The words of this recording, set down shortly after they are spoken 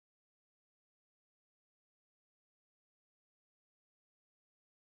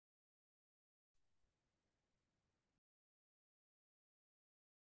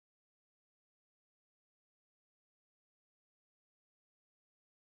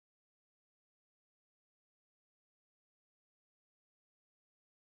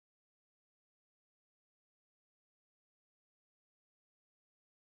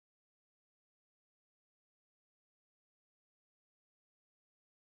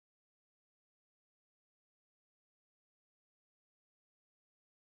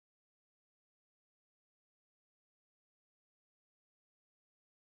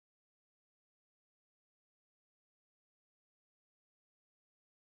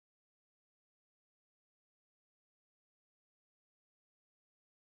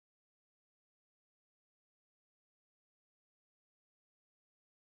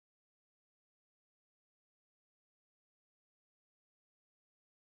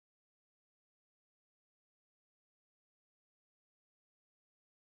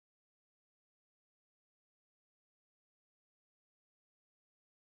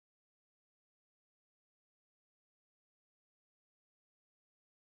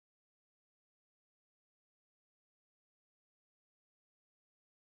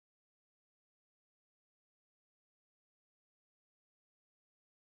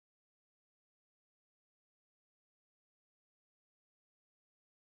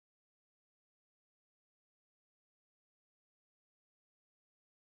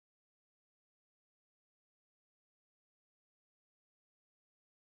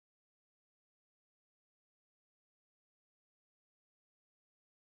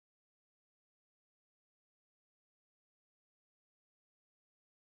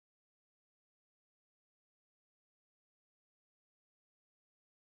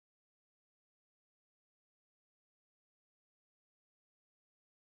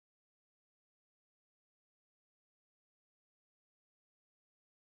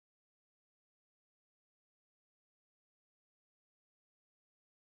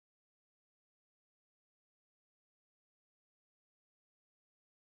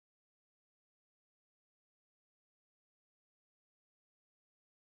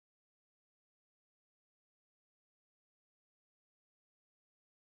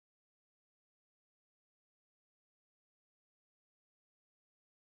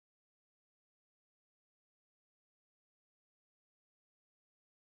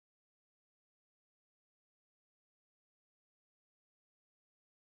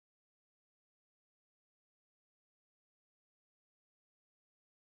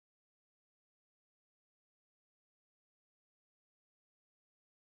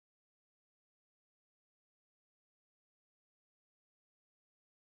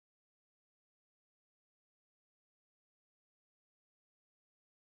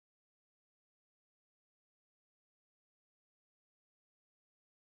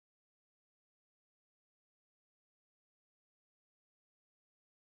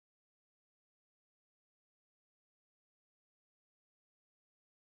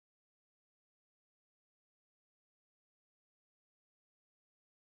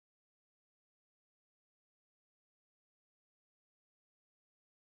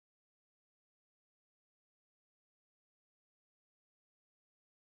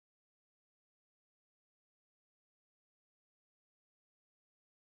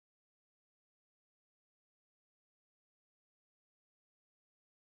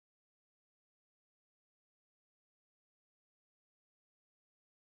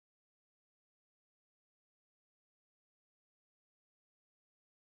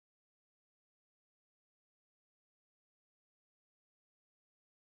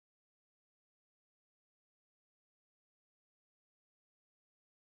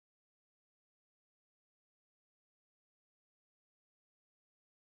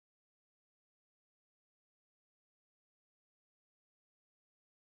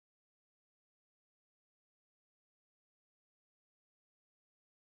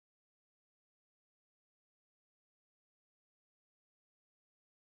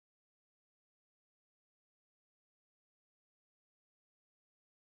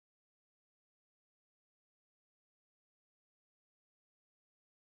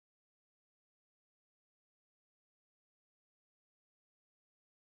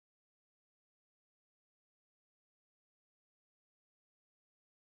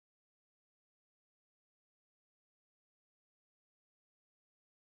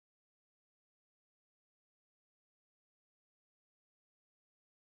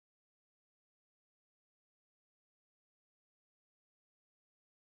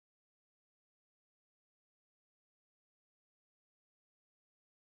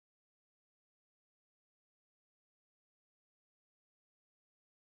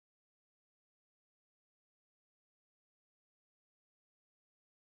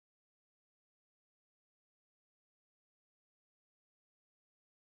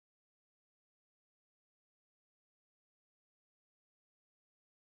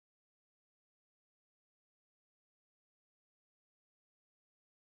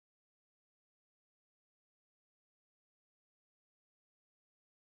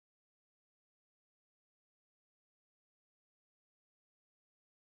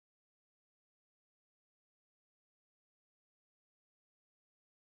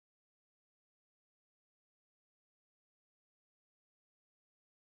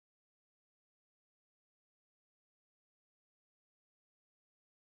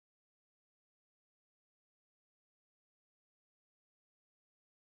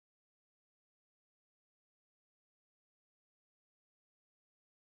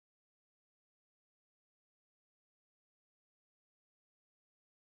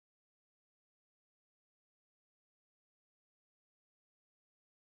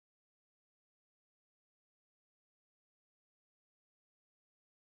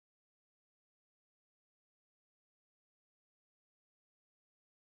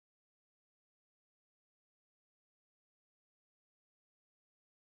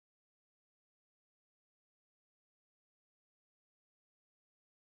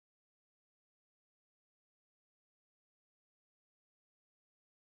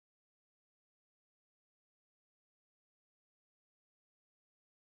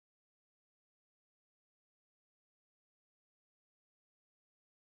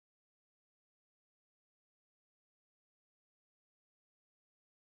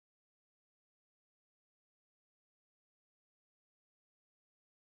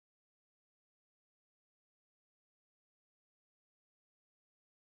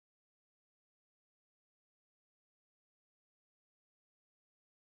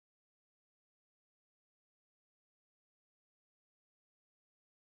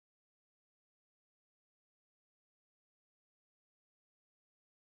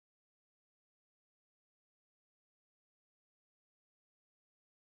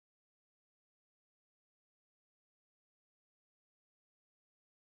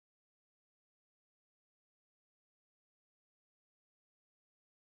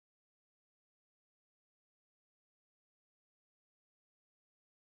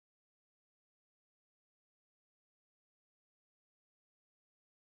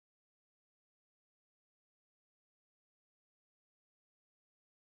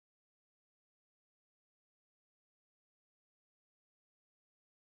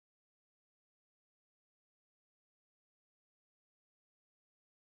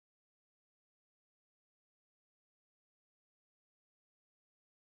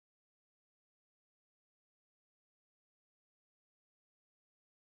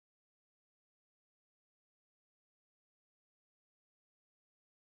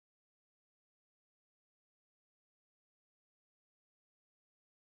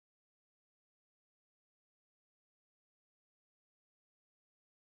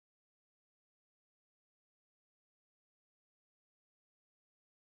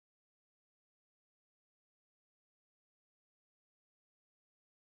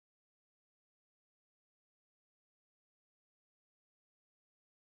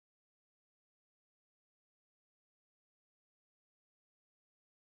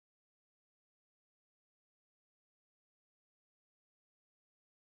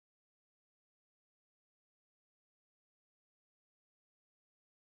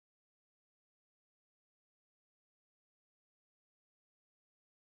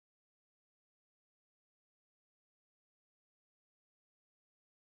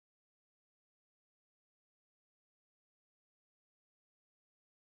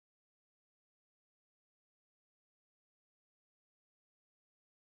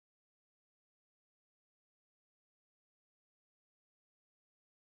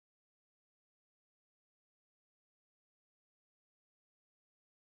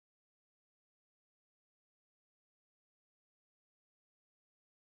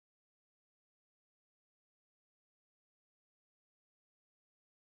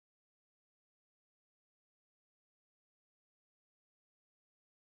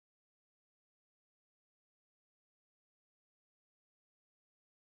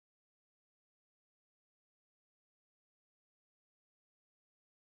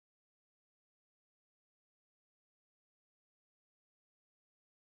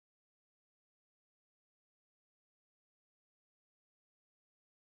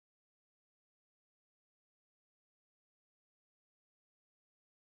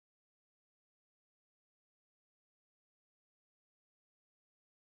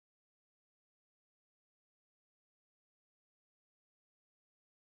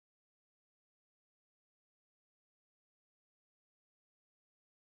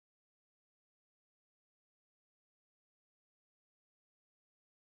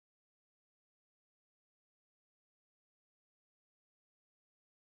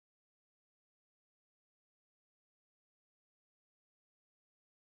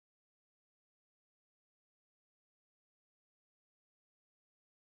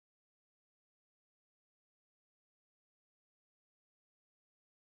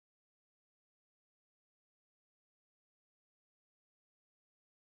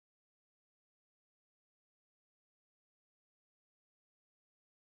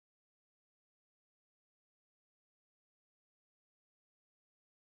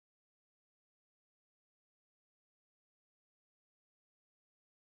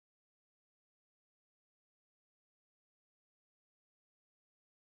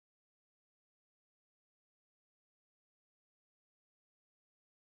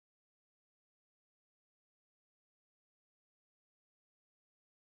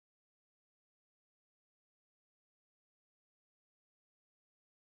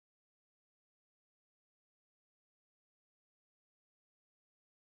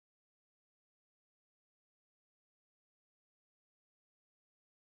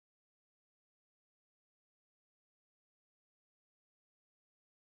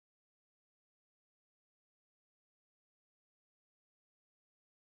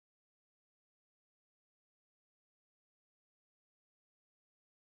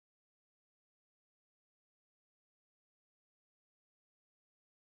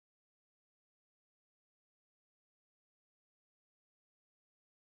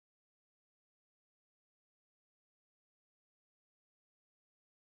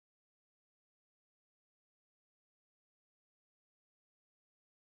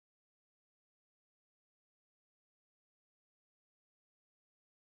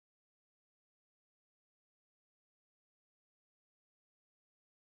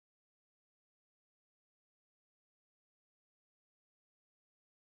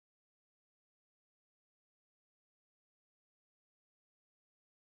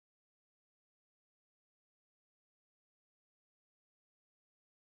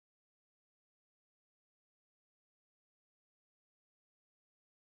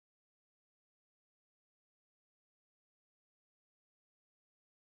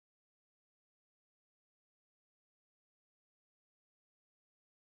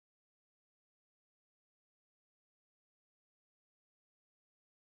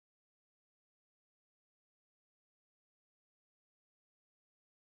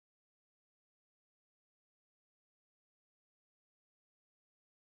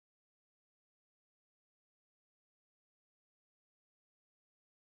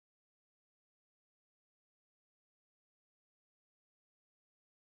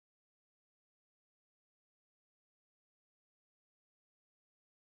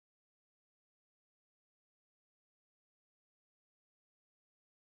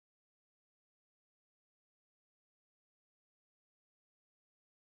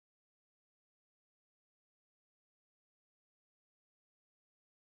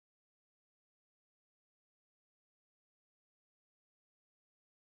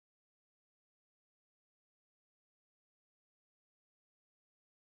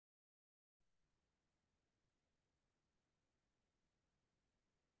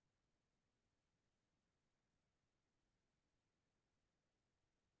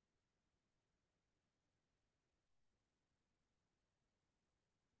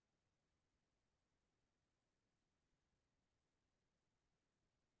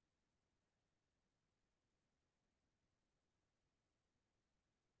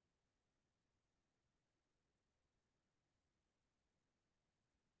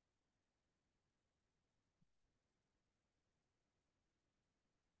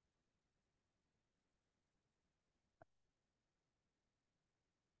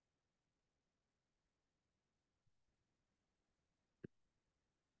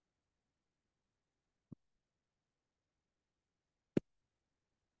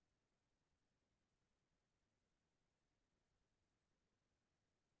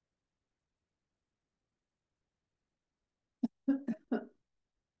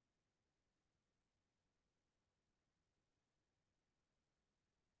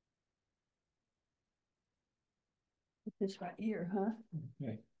This right here, huh?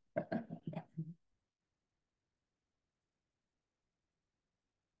 Okay.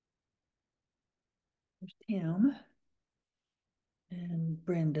 There's Tim and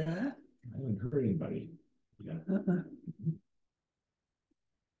Brenda. I haven't heard anybody. Yeah.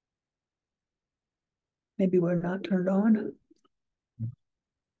 Maybe we're not turned on.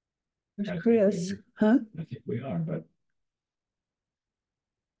 There's Chris, huh? I think we are, but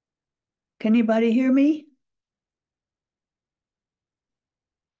Can anybody hear me?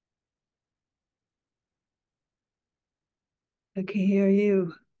 I can hear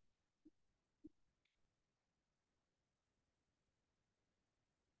you.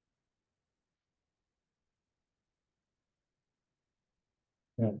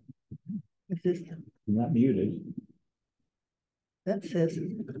 yeah, Is this, you're not muted. that says,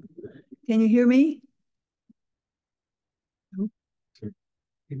 can you hear me?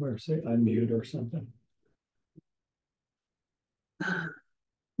 You better say unmute or something.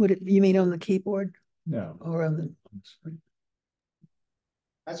 You mean on the keyboard No. or on the?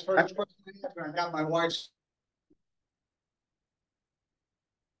 That's first question I got my wife's.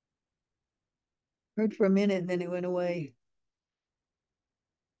 Heard for a minute and then it went away.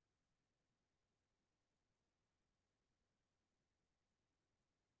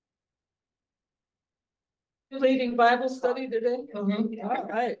 Leading Bible study today? All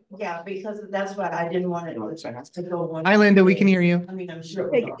right. Yeah, because that's what I didn't want it to go one. Hi, Linda, we can hear you. I mean, I'm sure.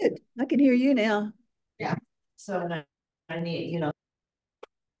 Hey, good. I can hear you now. Yeah, so I need,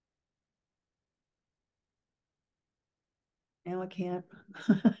 Now I can't.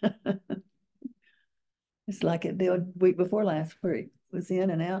 It's like it the week before last where it was in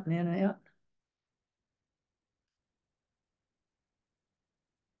and out and in and out.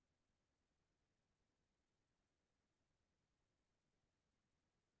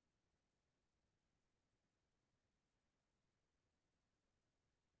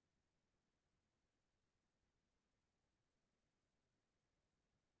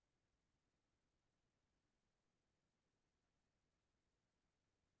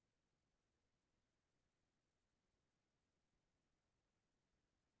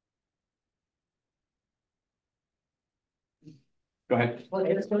 Go ahead. Well,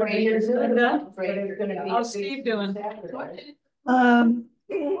 it's great. You're doing that. How's Steve doing?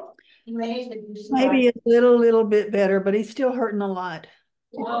 Maybe a little bit better, but he's still hurting a lot.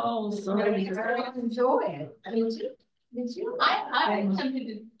 Oh, sorry. Enjoy it. I mean, I'm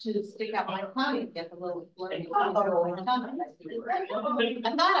tempted to stick out my tongue and get a little flirty. I thought of it.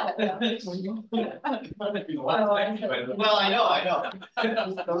 Well, I know.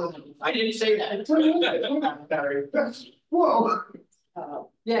 I didn't say that. Whoa.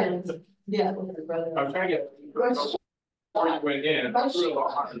 Yeah. Yeah. I'm trying to get. Went in.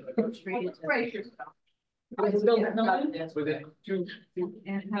 Within two.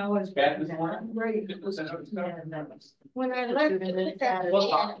 And how is Bad this morning? great. When I left it,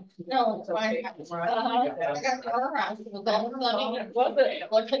 no, so I got her house. Was it?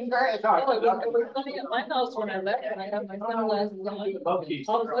 Looking great. It was sunny at my house when I left and I had my sunglasses on.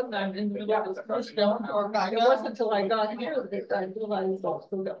 All of a sudden I'm in the middle of this snowstorm. It wasn't until I got here that I realized I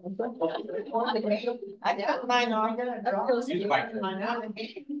still got my sunglasses. I got mine on.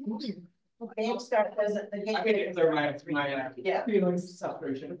 They start as the game. I mean, they're my Yeah. feelings,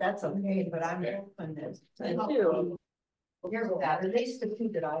 separation. But that's okay, but I'm hoping that. Thank you. Here's that, at least the two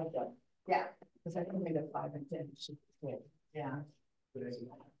that I've done. Yeah. Because I can make a 5 and 10. Yeah.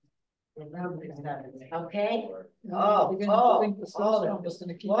 Okay. Well,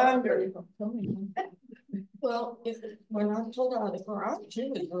 when I pulled out of the garage,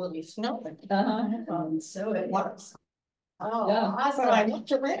 it was really snowing. So it was. Oh, Yeah. I thought I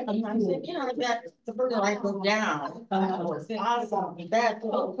looked around and I said, that the bird might go down. I thought that,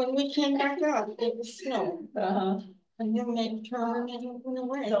 when we came back up, it was snow. And then they turned and it went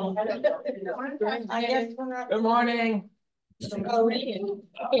away. I guess we're not. Good morning. Going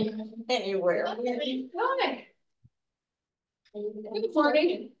anywhere. Hi. Good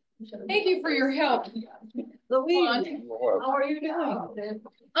morning. Thank you for your help. Louise, How are you doing?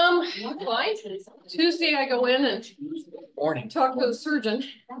 Fine. Tuesday I go in and talk to the surgeon.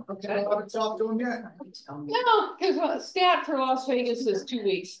 okay. What's off doing yet? No, because stat for Las Vegas is 2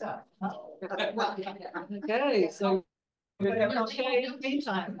 weeks. Okay, so. Okay.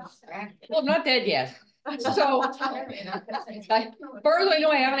 Well, I'm not dead yet. So, far as I know,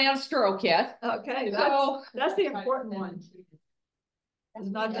 I haven't had a stroke yet. Okay, So, that's the important one. is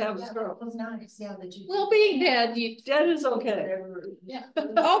not to have a stroke. Well, being dead, That is okay.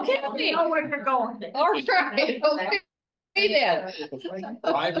 okay. Know where you're going. All right, okay. Hey, then.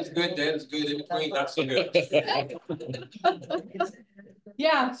 Life is good, dead is good, in between, not so good.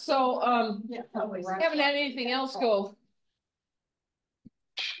 Yeah, so, haven't had anything else go.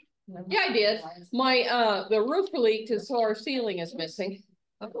 Yeah, I did. My, the roof leaked, and so our ceiling is missing.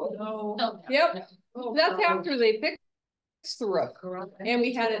 No. Yep, that's after they fixed the roof. And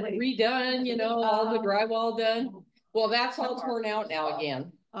we had it redone, you know, all the drywall done. Well, that's all torn out now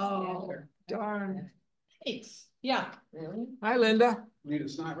again. Oh, darn. Thanks. Yeah. Hi, Linda. Need a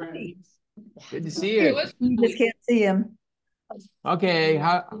snot ready? Good to see It you. was. You just can't see him. Okay,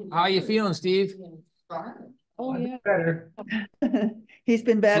 how you feeling, Steve? Oh, yeah. Better. He's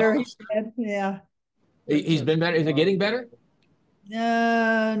been better. He said, yeah. He's been better. Is it getting better?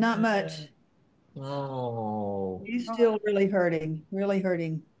 No, not much. Oh, He's still really hurting, really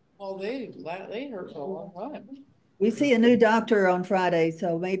hurting. Well, they hurt for a long time. We see a new doctor on Friday,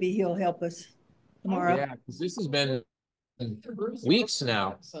 so maybe he'll help us tomorrow. yeah, because this has been weeks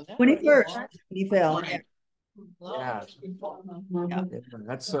now. 21st, he fell. Yeah,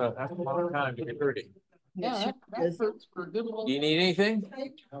 that's a long time to be hurting. Yeah, that hurts for a good long. Do you need anything?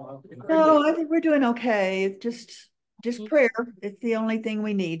 No, I think we're doing okay. It's just prayer. It's the only thing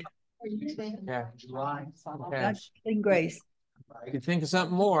we need. Yeah. Okay. God's and grace. If you think of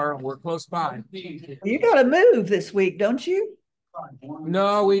something more, we're close by. You got to move this week, don't you?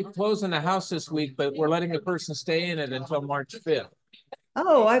 No, we closed on the house this week, but we're letting the person stay in it until March 5th.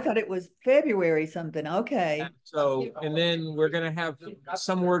 Oh, I thought it was February something. Okay. So, and then we're gonna have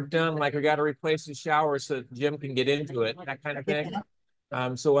some work done, like we gotta replace the shower so that Jim can get into it, that kind of thing.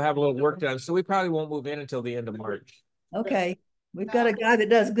 So we'll have a little work done. So we probably won't move in until the end of March. Okay. We've got a guy that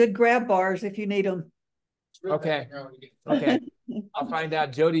does good grab bars if you need them. Okay. Okay. I'll find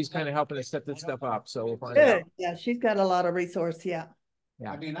out. Jody's kind of helping us set this stuff up, so we'll find out. Good. Yeah, she's got a lot of resource. Yeah.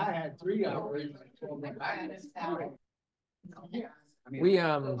 I mean, I had 3 hours. We,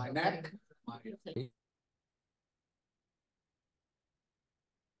 My neck.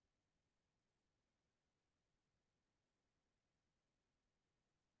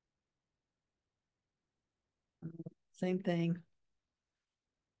 Same thing.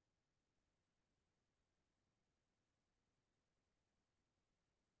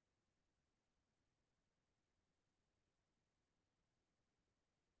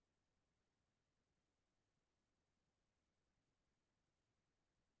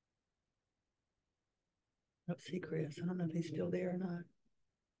 Let's see, Chris. I don't know if he's still there or not.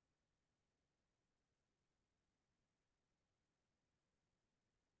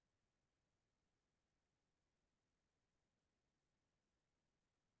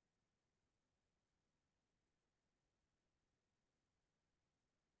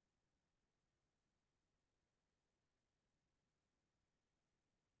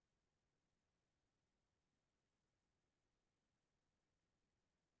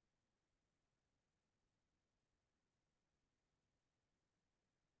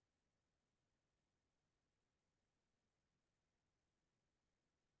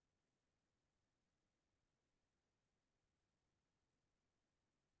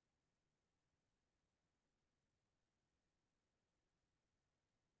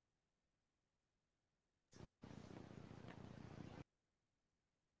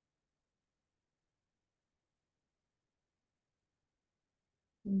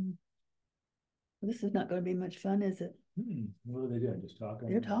 This is not going to be much fun, is it? What are they doing? Just talking?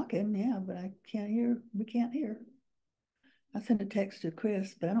 They're talking, yeah, but I can't hear. We can't hear. I sent a text to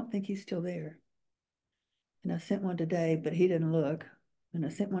Chris, but I don't think he's still there. And I sent one today, but he didn't look. And I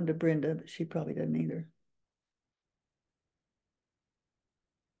sent one to Brenda, but she probably doesn't either.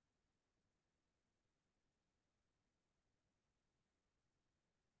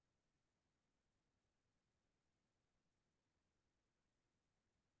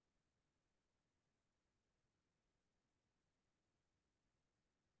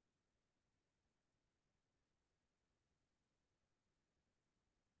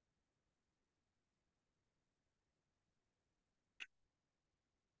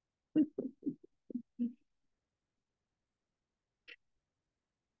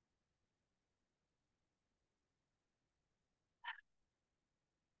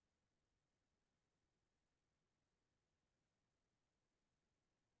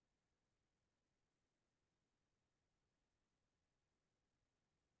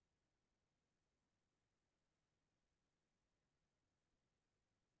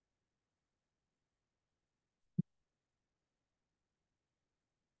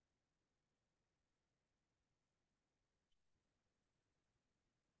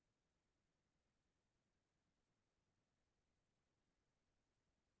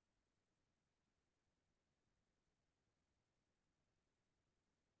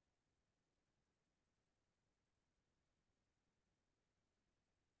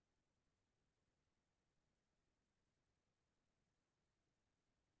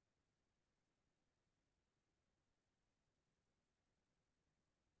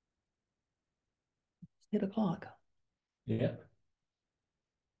 8 o'clock. Yeah.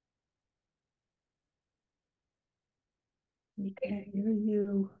 We can't hear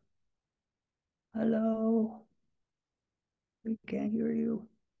you. Hello. We can't hear you.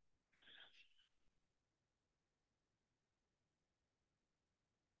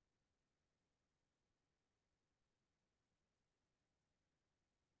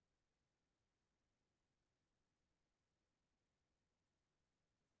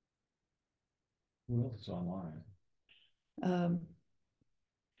 Who else is online? Um,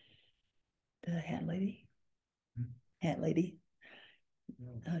 the hat lady.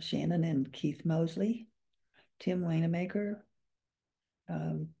 Shannon and Keith Mosley, Tim Wanamaker.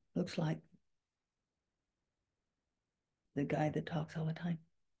 Looks like the guy that talks all the time.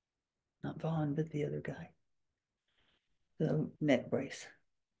 Not Vaughn, but the other guy. The neck brace.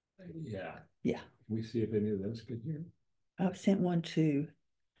 Yeah. Yeah. Can we see if any of those could hear? I've sent one to,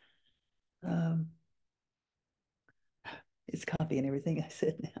 it's copying everything I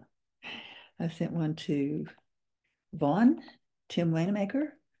said now. I sent one to Vaughn, Tim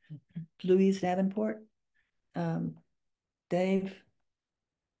Wanamaker, Louise Davenport, Dave,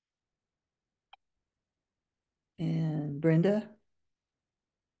 and Brenda,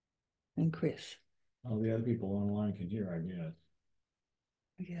 and Chris. All the other people online can hear, I guess.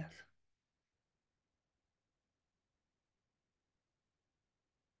 I guess.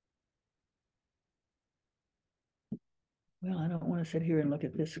 Well, I don't want to sit here and look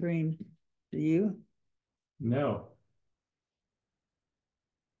at this screen. Do you? No.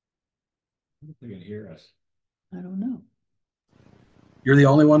 I don't think they can hear us. I don't know. You're the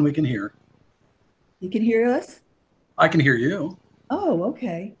only one we can hear. You can hear us? I can hear you. Oh,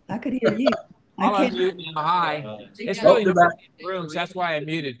 okay. I could hear you. I I'll can't. unmute now. Hi. It's Oh, really you're nobody back. in the rooms. That's why I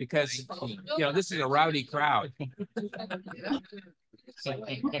muted, because, this is a rowdy crowd.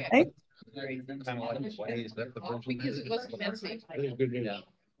 Okay. Because it wasn't messy.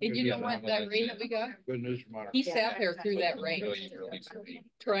 And you know what, that rain that we got, Good news from our. he sat there through that rain,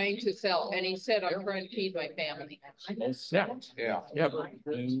 trying to sell, and he said, I'm trying to feed my family. Yeah. Yeah. Yep.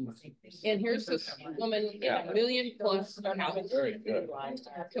 And here's this woman in a $1 million+ house Very good.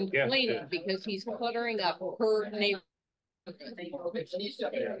 complaining because he's cluttering up her neighborhood.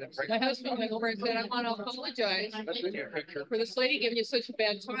 My husband went over and said, I want to apologize for this lady giving you such a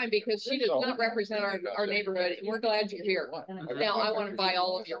bad time, because she does not represent our neighborhood, and we're glad you're here. Now I want to buy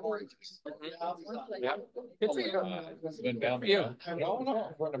all of your oranges. Yeah. Good for you. Been down For you. No,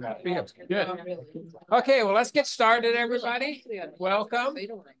 no, what am I? For you. Good. Okay, well, let's get started, everybody. Welcome.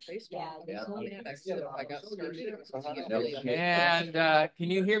 And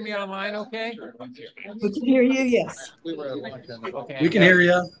can you hear me online okay? We can hear you, yes. Okay. We can hear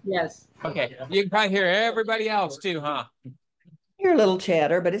you. Yes. Okay, you can probably hear everybody else too, huh? Hear a little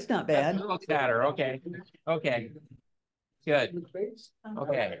chatter, but it's not A bad. little chatter, okay. Okay. Good.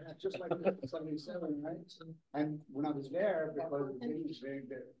 Okay. Just like 77, right? And when I was there, because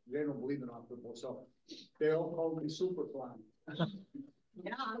they don't believe in our football, so they all called me Superfly.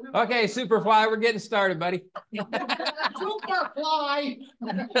 Okay, Superfly, we're getting started, buddy. Superfly!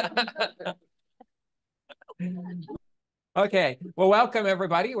 Okay, well, welcome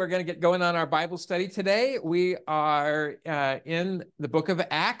everybody. We're going to get going on our Bible study today. We are in the book of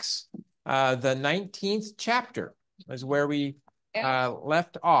Acts, the 19th chapter is where we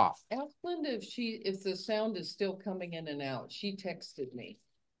left off. Ask Linda if the sound is still coming in and out. She texted me.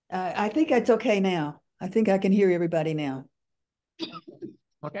 I think it's okay now. I think I can hear everybody now.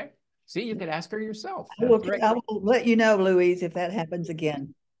 Okay, see, you could ask her yourself. I will let you know, Louise, if that happens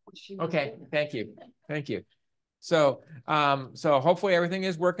again. Okay, thank you. Thank you. So hopefully everything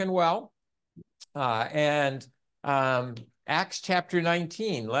is working well. Acts chapter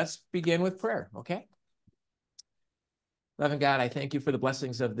 19, let's begin with prayer, okay? Loving God, I thank you for the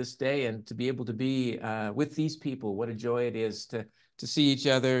blessings of this day and to be able to be with these people. What a joy it is to see each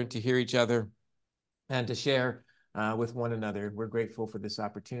other, to hear each other, and to share with one another. We're grateful for this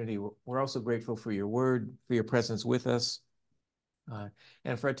opportunity. We're also grateful for your word, for your presence with us,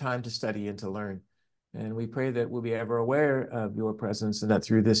 and for a time to study and to learn. And we pray that we'll be ever aware of your presence and that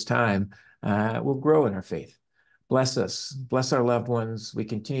through this time, we'll grow in our faith. Bless us, bless our loved ones. We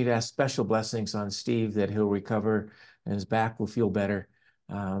continue to ask special blessings on Steve, that he'll recover and his back will feel better.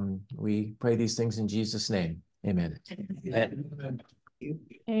 We pray these things in Jesus' name. Amen. Amen.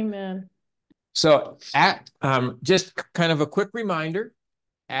 Amen. So just kind of a quick reminder,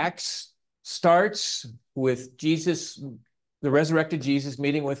 Acts starts with Jesus, the resurrected Jesus,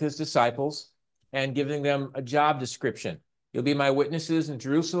 meeting with his disciples and giving them a job description. You'll be my witnesses in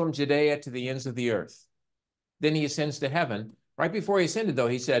Jerusalem, Judea, to the ends of the earth. Then he ascends to heaven. Right before he ascended, though,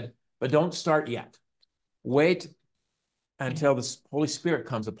 he said, but don't start yet. wait until the Holy Spirit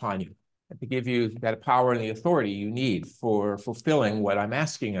comes upon you to give you that power and the authority you need for fulfilling what I'm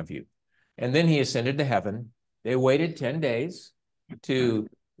asking of you. And then he ascended to heaven. They waited 10 days to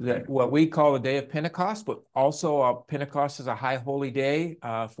what we call the day of Pentecost, but also Pentecost is a high holy day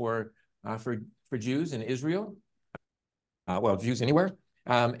for Jews in Israel, well, Jews anywhere.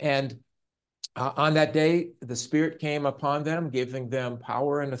 And on that day, the Spirit came upon them, giving them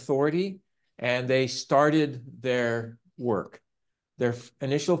power and authority, and they started their work. Their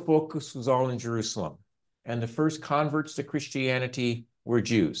initial focus was all in Jerusalem, and the first converts to Christianity were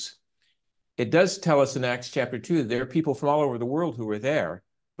Jews. It does tell us in Acts chapter 2, there are people from all over the world who were there,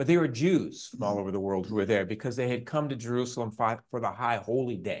 but they were Jews from all over the world who were there because they had come to Jerusalem for the high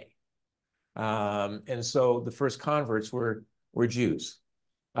holy day. And so the first converts were Jews.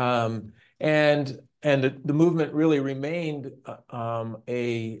 And the movement really remained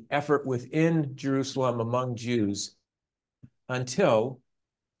a effort within Jerusalem among Jews until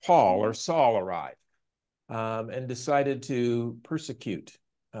Paul or Saul arrived and decided to persecute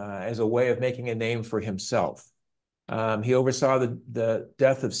as a way of making a name for himself. He oversaw the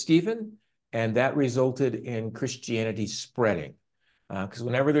death of Stephen, and that resulted in Christianity spreading. Because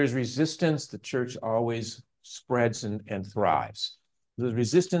whenever there's resistance, the church always spreads and thrives. The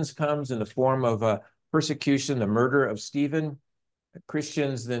resistance comes in the form of persecution, the murder of Stephen.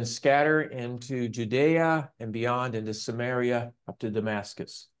 Christians then scatter into Judea and beyond into Samaria up to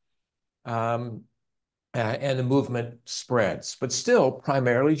Damascus. And the movement spreads, but still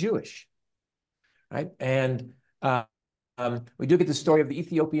primarily Jewish, right? And we do get the story of the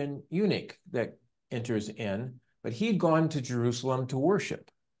Ethiopian eunuch that enters in, but he'd gone to Jerusalem to worship.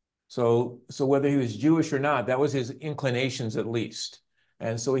 So whether he was Jewish or not, that was his inclinations at least.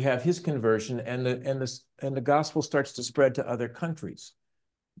 And so we have his conversion, and the gospel starts to spread to other countries.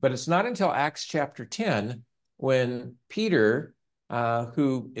 But it's not until Acts chapter 10 when Peter,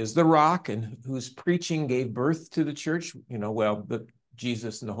 who is the rock and whose preaching gave birth to the church,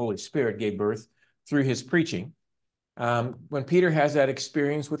 Jesus and the Holy Spirit gave birth through his preaching. When Peter has that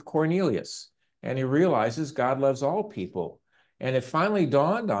experience with Cornelius, and he realizes God loves all people. And it finally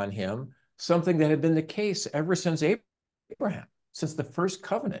dawned on him something that had been the case ever since Abraham, since the first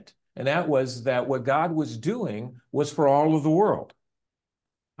covenant. And that was that what God was doing was for all of the world.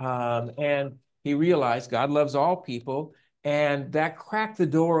 And he realized God loves all people, and that cracked the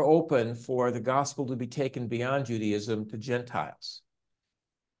door open for the gospel to be taken beyond Judaism to Gentiles.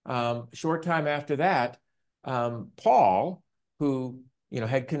 Short time after that, Paul, who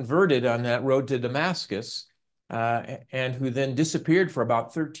had converted on that road to Damascus, and who then disappeared for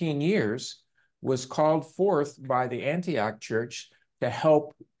about 13 years, was called forth by the Antioch church to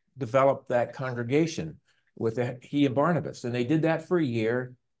help develop that congregation with he and Barnabas. And they did that for a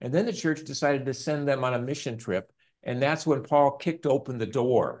year. And then the church decided to send them on a mission trip. And that's when Paul kicked open the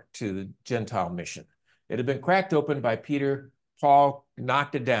door to the Gentile mission. It had been cracked open by Peter. Paul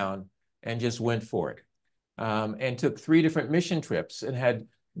knocked it down and just went for it. And took 3 different mission trips and had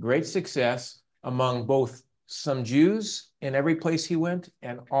great success among both some Jews in every place he went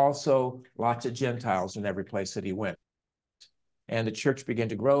and also lots of Gentiles in every place that he went. And the church began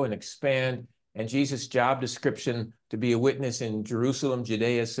to grow and expand. And Jesus' job description to be a witness in Jerusalem,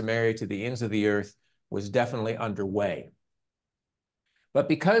 Judea, Samaria, to the ends of the earth was definitely underway. But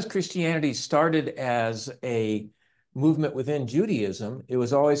because Christianity started as a movement within Judaism, it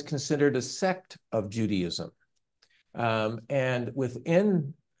was always considered a sect of Judaism. And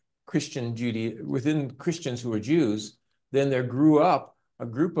within Christians who were Jews, then there grew up a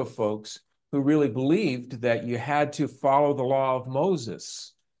group of folks who really believed that you had to follow the law of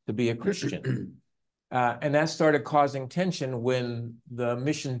Moses to be a Christian. And that started causing tension when the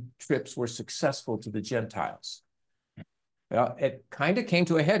mission trips were successful to the Gentiles. Well, it kind of came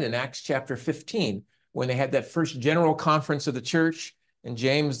to a head in Acts chapter 15 when they had that first general conference of the church, and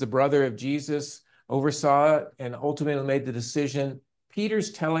James, the brother of Jesus, oversaw it and ultimately made the decision.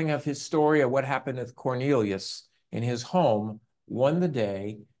 Peter's telling of his story of what happened with Cornelius in his home won the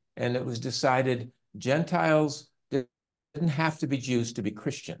day, and it was decided Gentiles didn't have to be Jews to be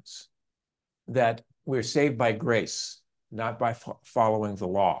Christians, that we're saved by grace, not by following the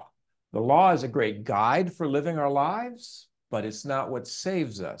law. The law is a great guide for living our lives, but it's not what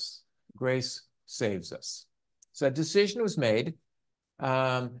saves us. Grace saves us. So a decision was made,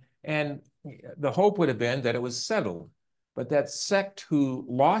 and the hope would have been that it was settled, but that sect who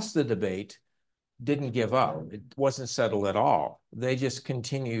lost the debate didn't give up. It wasn't settled at all. They just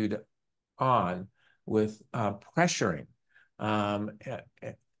continued on with pressuring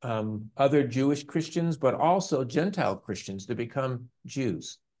other Jewish Christians, but also Gentile Christians to become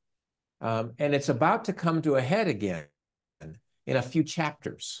Jews. And it's about to come to a head again in a few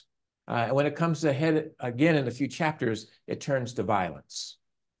chapters. And when it comes to a head again in a few chapters, it turns to violence.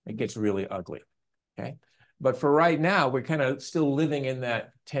 It gets really ugly. Okay. But for right now, we're kind of still living in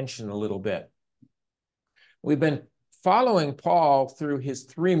that tension a little bit. We've been following Paul through his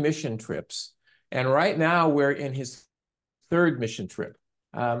 3 mission trips. And right now we're in his 3rd mission trip.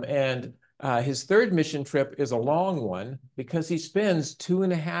 His 3rd mission trip is a long one because he spends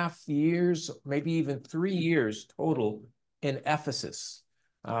 2.5 years, maybe even 3 years total in Ephesus.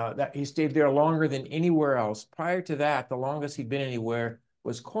 That he stayed there longer than anywhere else. Prior to that, the longest he'd been anywhere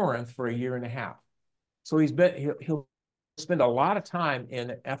was Corinth for 1.5 years. So he'll spend a lot of time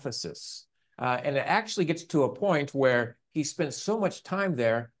in Ephesus. And it actually gets to a point where he spends so much time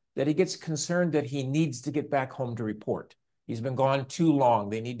there that he gets concerned that he needs to get back home to report. He's been gone too long.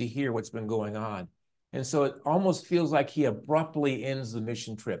 They need to hear what's been going on. And so it almost feels like he abruptly ends the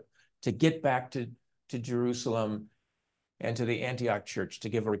mission trip to get back to Jerusalem and to the Antioch church to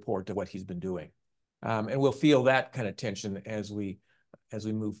give a report of what he's been doing. And we'll feel that kind of tension as we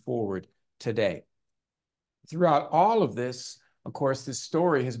move forward today. Throughout all of this, of course, this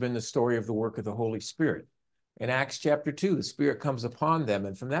story has been the story of the work of the Holy Spirit. In Acts chapter 2, the Spirit comes upon them.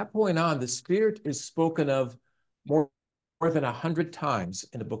 And from that point on, the Spirit is spoken of more than 100 times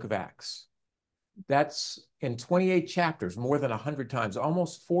in the book of Acts. That's in 28 chapters, more than 100 times,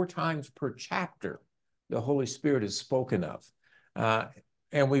 almost 4 times per chapter, the Holy Spirit is spoken of.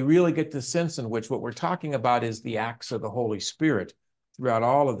 And we really get the sense in which what we're talking about is the acts of the Holy Spirit throughout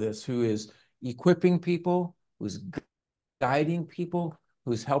all of this, who is equipping people, who's guiding people,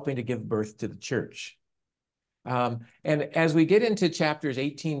 who's helping to give birth to the church. And as we get into chapters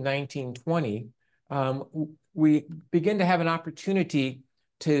 18, 19, 20, we begin to have an opportunity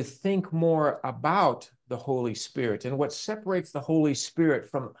to think more about the Holy Spirit and what separates the Holy Spirit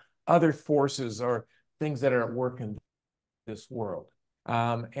from other forces or things that are at work in this world.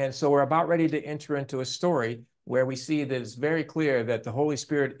 And so we're about ready to enter into a story where we see that it's very clear that the Holy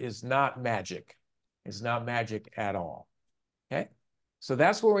Spirit is not magic. It's not magic at all. Okay? So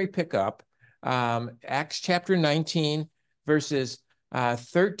that's where we pick up. Acts chapter 19, verses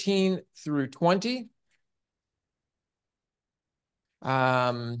 13 through 20.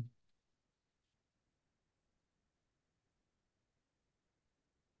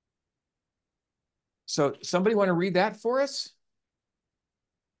 So somebody want to read that for us?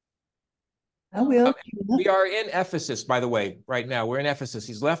 I will. We are in Ephesus, by the way, right now. We're in Ephesus.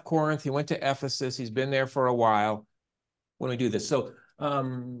 He's left Corinth. He went to Ephesus. He's been there for a while when we do this. So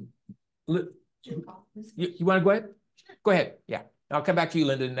you want to go ahead? Go ahead. Yeah. I'll come back to you,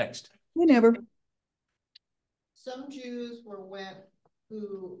 Linda, next. Whenever. Some Jews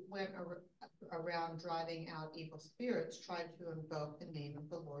who went around driving out evil spirits tried to invoke the name of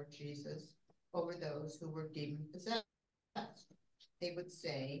the Lord Jesus over those who were demon possessed. They would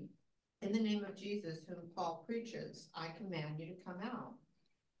say, "In the name of Jesus, whom Paul preaches, I command you to come out."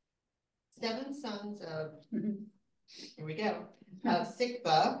 7 sons of, here we go, of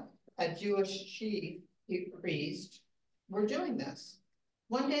Sikva, a Jewish chief priest, were doing this.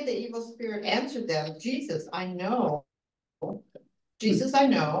 One day the evil spirit answered them, Jesus I know,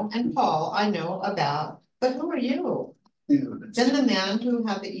 and Paul I know about, but who are you? Then the man who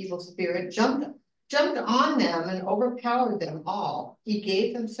had the evil spirit jumped on them and overpowered them all. He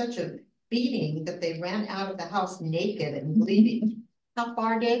gave them such a beating that they ran out of the house naked and bleeding. How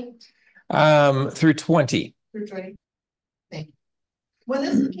far, Dave? Through 20. Through 20. Thank you. When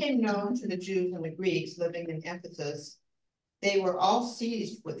this became known to the Jews and the Greeks living in Ephesus, they were all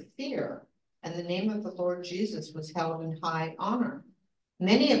seized with fear, and the name of the Lord Jesus was held in high honor.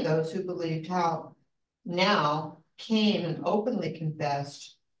 Many of those who believed now came and openly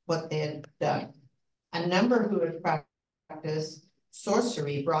confessed what they had done. A number who had practiced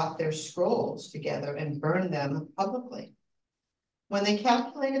sorcery brought their scrolls together and burned them publicly. When they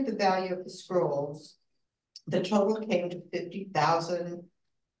calculated the value of the scrolls, the total came to 50,000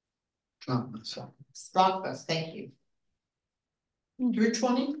 drachmas. Thank you. Through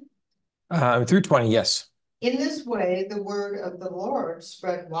 20? Through 20, yes. In this way, the word of the Lord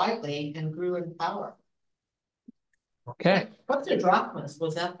spread widely and grew in power. Okay. What's the drachmas?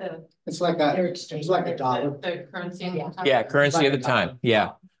 Was that the? It's like a dollar. The currency of the time? Yeah, currency of the time.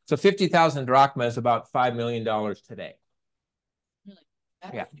 Yeah. So 50,000 drachma is about $5 million today.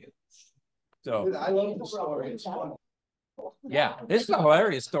 Yeah. So I love the story. It's fun. yeah, this is a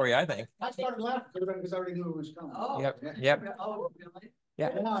hilarious story, I think. I started laughing because I already knew it was coming. Oh. Yep. Oh, really?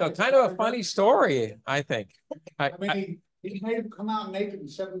 Yeah. So kind of a funny story, I think. I mean, he made him come out naked and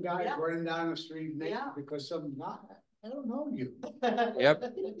 7 guys Yeah. running down the street naked Yeah. because I don't know you.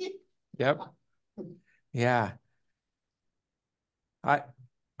 Yep. Yep. Yeah.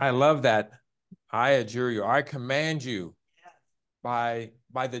 I love that. I adjure you. I command you by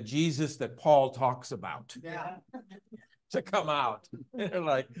the Jesus that Paul talks about Yeah. to come out. And they're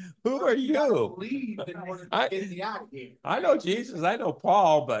like, who are you? Leave in order to get me out of here. I know Jesus, I know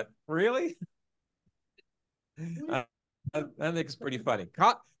Paul, but really? I think it's pretty funny.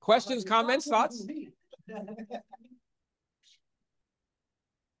 Questions, comments, thoughts?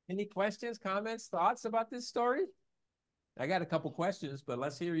 Any questions, comments, thoughts about this story? I got a couple questions, but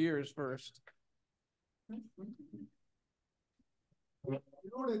let's hear yours first. In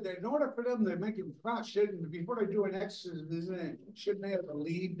order for them to make him cry, shouldn't, before they do an exorcism, shouldn't they have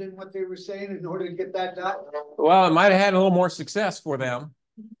believed in what they were saying in order to get that done? Well, it might have had a little more success for them.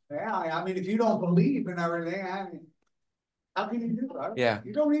 Yeah, I mean, if you don't believe in everything, I mean, how can you do that? Yeah.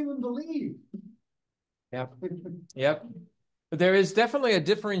 You don't even believe. Yep. Yep. But there is definitely a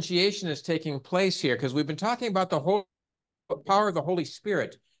differentiation that's taking place here, because we've been talking about the whole power of the Holy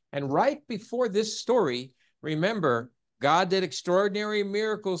Spirit. And right before this story, remember, God did extraordinary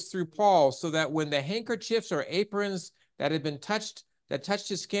miracles through Paul, so that when the handkerchiefs or aprons that had been touched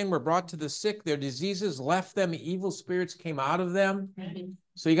his skin were brought to the sick, their diseases left them, evil spirits came out of them. Mm-hmm.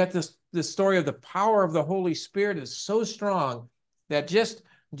 So you got this story of the power of the Holy Spirit is so strong that just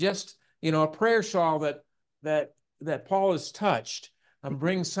a prayer shawl that Paul has touched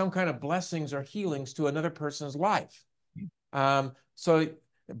brings some kind of blessings or healings to another person's life. But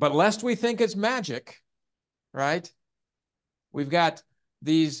lest we think it's magic, right? We've got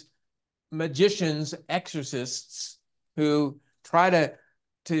these magicians, exorcists, who try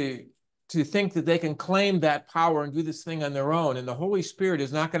to think that they can claim that power and do this thing on their own. And the Holy Spirit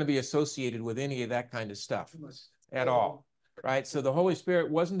is not going to be associated with any of that kind of stuff at all, right? So the Holy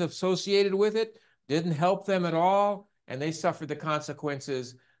Spirit wasn't associated with it, didn't help them at all, and they suffered the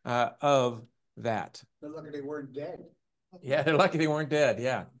consequences of that. They're lucky they weren't dead. Yeah, they're lucky they weren't dead.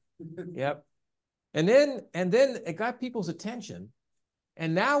 Yeah. Yep. And then it got people's attention.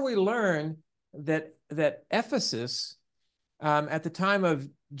 And now we learn that Ephesus, at the time of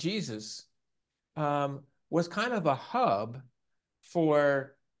Jesus, was kind of a hub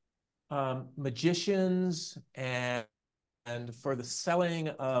for magicians and for the selling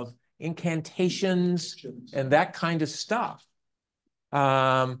of incantations and that kind of stuff.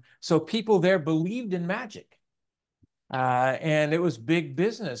 So people there believed in magic. And it was big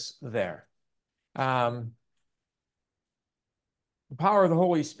business there. The power of the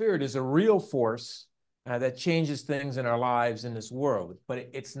Holy Spirit is a real force that changes things in our lives in this world, but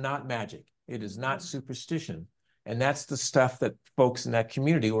it's not magic. It is not superstition. And that's the stuff that folks in that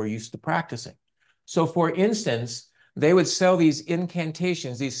community were used to practicing. So for instance, they would sell these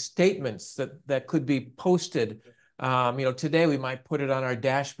incantations, these statements that could be posted. Today we might put it on our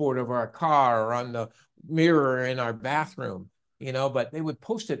dashboard of our car or on the mirror in our bathroom, but they would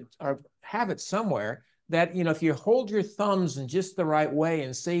post it or have it somewhere that, if you hold your thumbs in just the right way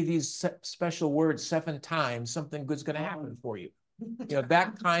and say these special words 7 times, something good's going to happen for you.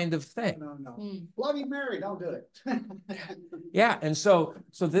 That kind of thing. No. Bloody Mary, don't do it. Yeah. And so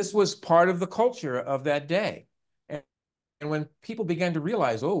this was part of the culture of that day. And when people began to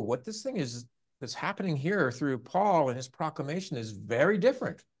realize, oh, what this thing is that's happening here through Paul and his proclamation is very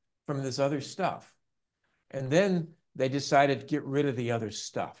different from this other stuff. And then they decided to get rid of the other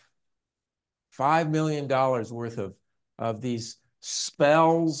stuff. $5 million worth of these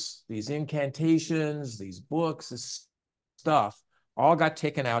spells, these incantations, these books, this stuff, all got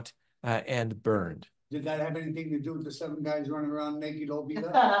taken out and burned. Did that have anything to do with the 7 guys running around naked all beat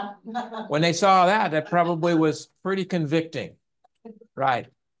up? When they saw that probably was pretty convicting. Right.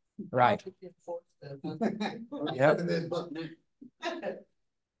 Yep.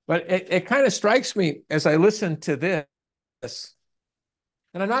 But it kind of strikes me as I listen to this,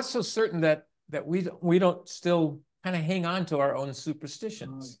 and I'm not so certain that we don't still kind of hang on to our own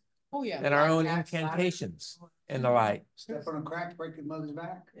superstitions. Oh, yeah. And our own incantations and the like. Step on a crack, break your mother's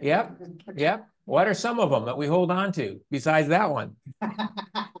back. Yep. What are some of them that we hold on to besides that one?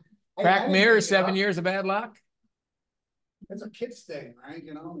 Cracked mirror, 7 years of bad luck. That's a kid's thing, right?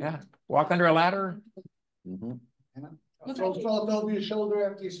 Yeah. Walk under a ladder. Mm-hmm. Throw salt over your shoulder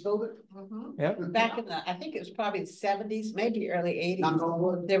after you spilled it. Mm-hmm. Yep. Back in I think it was probably the 70s, maybe early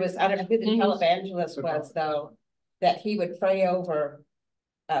 80s. There was, I don't know who the televangelist was though, that he would pray over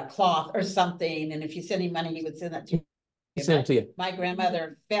a cloth or something, and if you sent him money, he would send that to you. Send it to you. My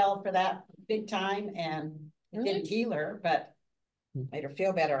grandmother fell for that big time, and it didn't heal her, but made her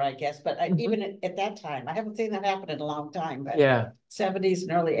feel better, I guess. But even at that time, I haven't seen that happen in a long time. But yeah, 70s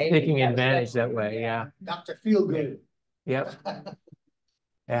and early 80s. Taking advantage that way, yeah. Dr. Feelgood. Yep.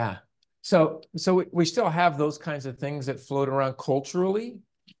 Yeah. So we still have those kinds of things that float around culturally,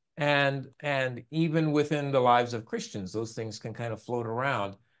 and even within the lives of Christians, those things can kind of float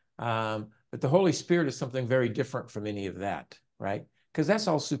around. But the Holy Spirit is something very different from any of that, right? Because that's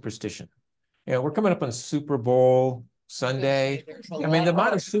all superstition. You know, we're coming up on Super Bowl Sunday. I mean, the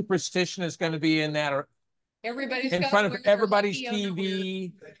amount of superstition is going to be in that, Everybody's in got front to of wear everybody's lucky underwear.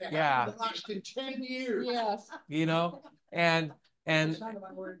 TV. Yeah, Lost in 10 years. Yes. you know, and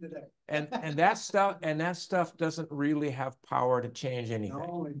that stuff doesn't really have power to change anything.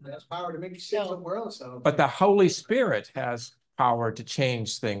 No, it has power to make you sit somewhere else. So. But the Holy Spirit has power to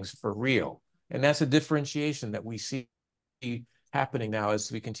change things for real. And that's a differentiation that we see happening now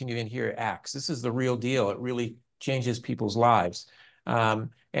as we continue in here at Acts. This is the real deal. It really changes people's lives.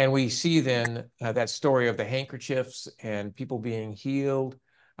 And we see then that story of the handkerchiefs and people being healed.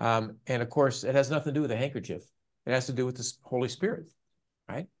 And of course, it has nothing to do with the handkerchief. It has to do with the Holy Spirit,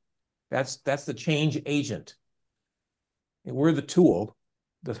 right? That's the change agent. And we're the tool.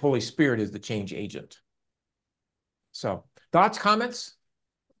 The Holy Spirit is the change agent. So, thoughts, comments?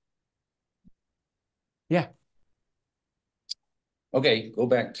 Yeah. Okay, go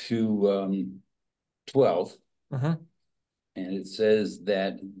back to 12. Mm-hmm. And it says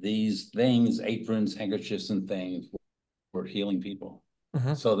that these things, aprons, handkerchiefs, and things were healing people.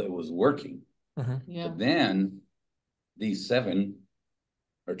 Mm-hmm. So that it was working. Mm-hmm. Yeah. But then these 7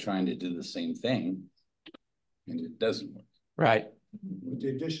 are trying to do the same thing, and it doesn't work. Right. With the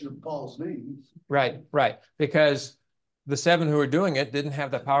addition of Paul's name. Right. Because the 7 who were doing it didn't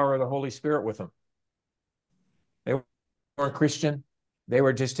have the power of the Holy Spirit with them. They weren't Christian. They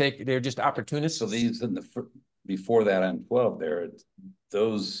were just opportunists. So these in before that on 12 there,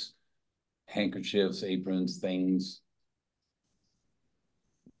 those handkerchiefs, aprons, things.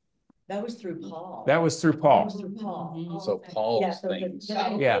 That was through Paul. That was through Paul. That was through Paul. So Paul's things.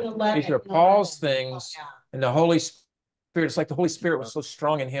 Yeah, these are Paul's things, and the Holy Spirit. It's like the Holy Spirit was so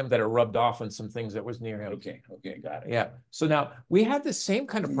strong in him that it rubbed off on some things that was near him. Okay, got it. Yeah. So now we have the same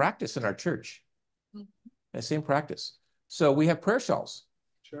kind of practice in our church. The same practice. So we have prayer shawls.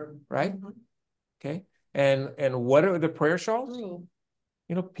 Sure. Right? Okay. And what are the prayer shawls? You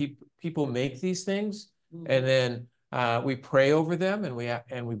know, people make these things, and then we pray over them, and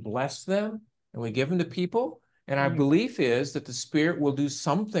we bless them, and we give them to people. And our belief is that the Spirit will do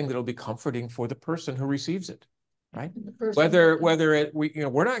something that'll be comforting for the person who receives it, right? Whether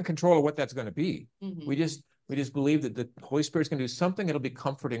we're not in control of what that's going to be. We just believe that the Holy Spirit's going to do something that'll be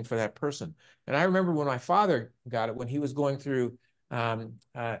comforting for that person. And I remember when my father got it, when he was going through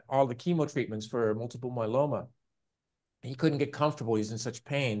all the chemo treatments for multiple myeloma. He couldn't get comfortable. He's in such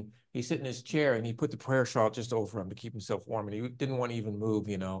pain. He sit in his chair and he put the prayer shawl just over him to keep himself warm. And he didn't want to even move,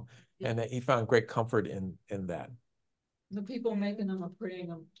 you know, and he found great comfort in that. The people making them are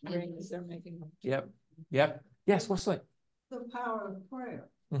praying as they're making them. Yep. Yes, Wesley. The power of prayer.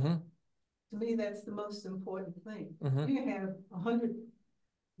 Mm-hmm. To me, that's the most important thing. Mm-hmm. You can have 100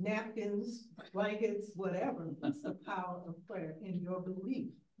 napkins, blankets, whatever. It's the power of prayer in your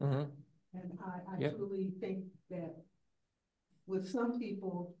belief. Mm-hmm. And I truly think that with some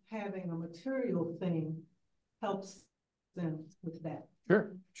people, having a material thing helps them with that.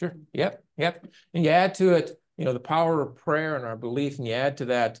 Sure. Yep. And you add to it, you know, the power of prayer and our belief, and you add to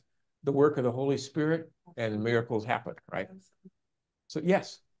that the work of the Holy Spirit, and miracles happen, right? So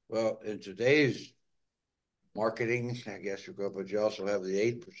yes. Well, in today's marketing, I guess but you also have the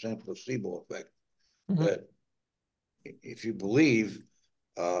 8% placebo effect. Mm-hmm. That if you believe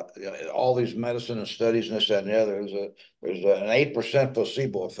all these medicine and studies and this, that, and the other, there's an 8%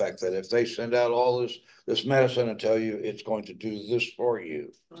 placebo effect that if they send out all this medicine and tell you it's going to do this for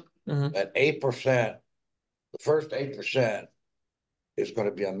you, that 8%, the first 8% is going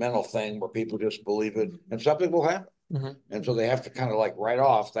to be a mental thing where people just believe it and something will happen. And so they have to kind of like write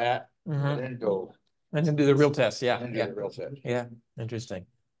off that and then go. And then do the real test. Yeah. The real test. Yeah. Interesting.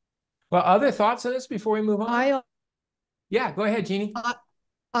 Well, other thoughts on this before we move on? Yeah, go ahead, Jeannie.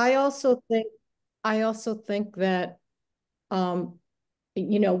 I also think that, you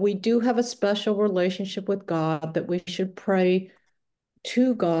know, we do have a special relationship with God, that we should pray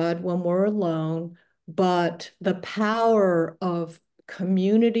to God when we're alone, but the power of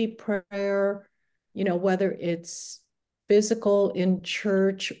community prayer, you know, whether it's physical in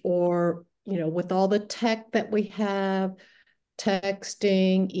church or, you know, with all the tech that we have,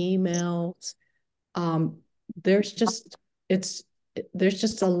 texting, emails, there's just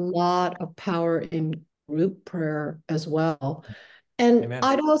a lot of power in group prayer as well. And Amen.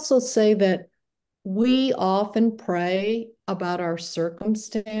 I'd also say that we often pray about our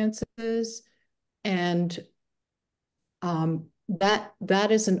circumstances, and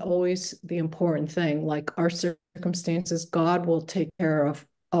that isn't always the important thing. Like our circumstances, God will take care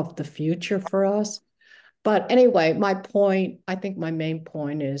of the future for us. But anyway, my point, I think my main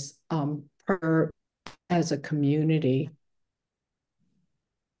point is prayer as a community.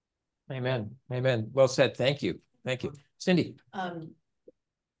 Amen. Amen. Well said. Thank you. Thank you. Cindy.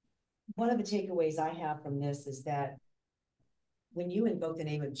 One of the takeaways I have from this is that when you invoke the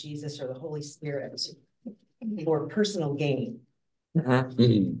name of Jesus or the Holy Spirit for personal gain,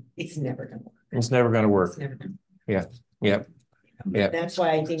 it's never going to work. It's never going to work. Yeah. Yeah. Yeah. That's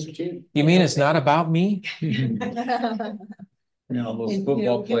why I think you mean it's not about me? No, those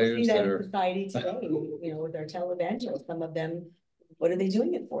football players that are society today, with our televangelists, some of them, what are they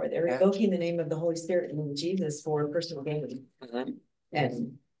doing it for? They're invoking the name of the Holy Spirit and Jesus for personal gain.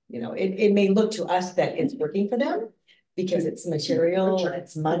 And it may look to us that it's working for them because it's material,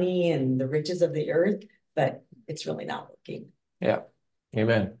 it's money and the riches of the earth, but it's really not working. Yeah.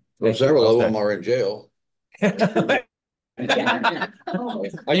 Amen. Well, several of them are in jail. You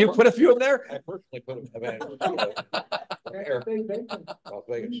put a few of them there? I personally put them there. Las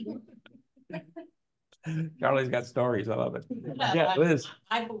Vegas. Charlie's got stories. I love it. Yeah, Liz.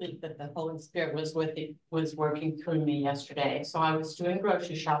 I believe that the Holy Spirit was working through me yesterday. So I was doing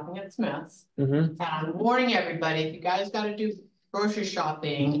grocery shopping at Smith's. And I'm warning everybody, if you guys got to do grocery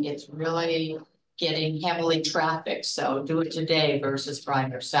shopping, it's really getting heavily trafficked. So do it today versus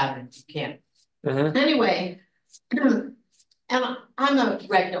Friday or Saturday if you can. Anyway, and I'm a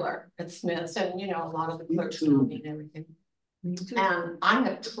regular at Smith's, and a lot of the clerks know me and everything. And I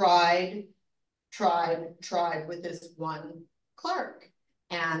have tried with this one clerk,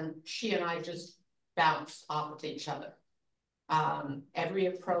 and she and I just bounce off of each other. Every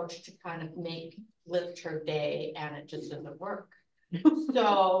approach to kind of lift her day, and it just doesn't work.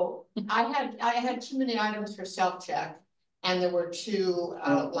 So I had too many items for self-check, and there were 2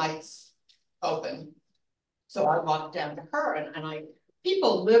 lights open. So I walked down to her, and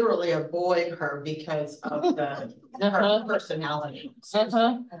people literally avoid her because of her personality. It's not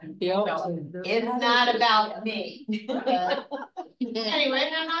about me. Anyway,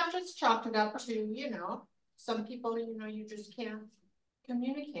 and I've just chalked it up to, some people, you just can't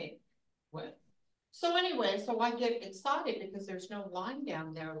communicate with. So anyway, so I get excited because there's no line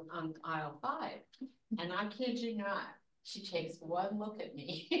down there on aisle 5. And I kid you not, she takes one look at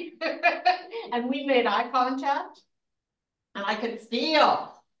me and we made eye contact. And I could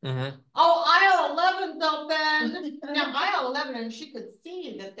feel, oh, aisle 11's open. Now, aisle 11, and she could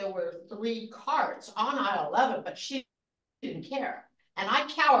see that there were 3 carts on aisle 11, but she didn't care. And I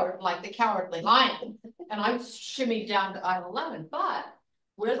cowered like the cowardly lion, and I shimmied down to aisle 11. But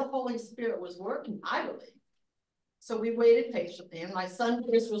where the Holy Spirit was working, I believe. So we waited patiently, and my son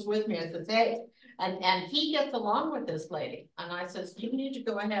Chris was with me. I said, hey, and he gets along with this lady. And I says, you need to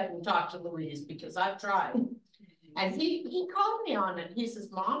go ahead and talk to Louise because I've tried. And he called me on it. He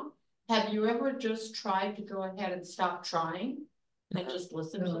says, Mom, have you ever just tried to go ahead and stop trying and just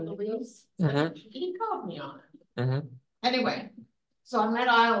listen to Louise? He called me on it. Anyway, so I'm at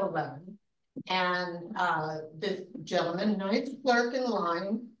aisle 11, and this gentleman, nice clerk in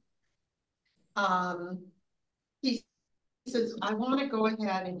line, he says, I want to go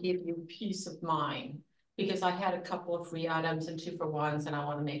ahead and give you peace of mind because I had a couple of free items and 2-for-1s, and I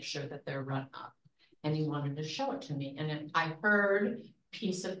want to make sure that they're run up. And he wanted to show it to me. And I heard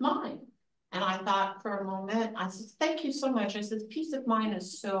peace of mind. And I thought for a moment, I said, thank you so much. I said, peace of mind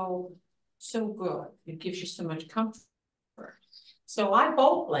is so good. It gives you so much comfort. So I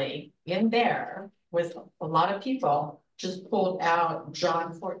boldly in there with a lot of people just pulled out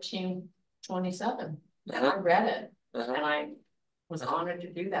John 14:27. And I read it. And I was honored to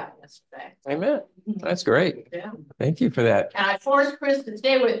do that yesterday. Amen. That's great. Yeah. Thank you for that. And I forced Chris to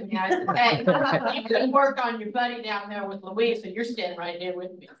stay with me. I said, hey, you can work on your buddy down there with Louise, so you're standing right here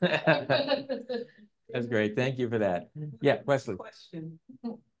with me. That's great. Thank you for that. Yeah, Wesley. Question.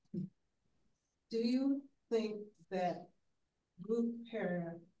 Do you think that group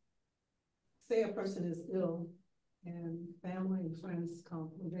prayer, say a person is ill and family and friends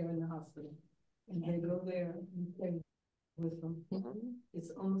come when they're in the hospital and they go there and pray with them,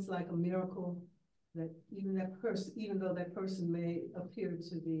 it's almost like a miracle that even though that person may appear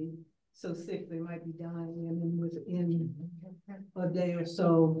to be so sick, they might be dying, and then within a day or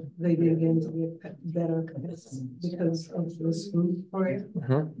so, they begin to get better because of this group prayer.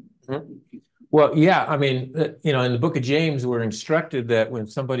 Well, yeah, I mean, in the book of James, we're instructed that when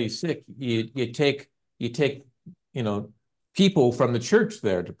somebody's sick, you take people from the church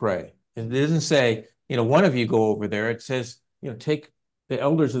there to pray. And it doesn't say, one of you go over there. It says, take the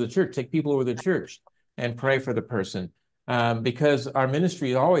elders of the church, take people over the church and pray for the person. because our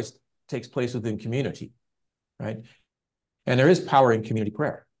ministry always takes place within community, right? And there is power in community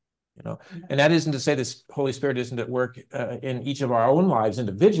prayer, you know. And that isn't to say this Holy Spirit isn't at work in each of our own lives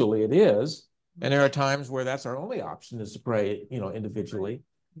individually. It is, and there are times where that's our only option is to pray, you know, individually,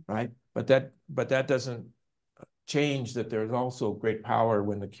 right? But that doesn't change that there's also great power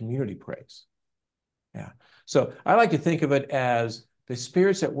when the community prays. Yeah. So I like to think of it as the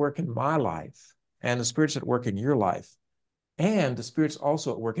spirits at work in my life and the spirits at work in your life and the spirits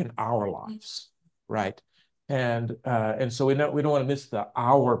also at work in our lives, right? And so we don't want to miss the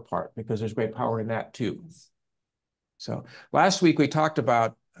our part because there's great power in that too. So last week we talked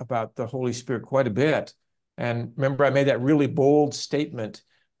about the Holy Spirit quite a bit. And remember, I made that really bold statement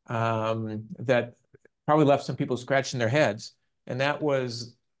that probably left some people scratching their heads. And that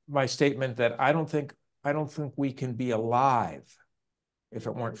was my statement that I don't think we can be alive if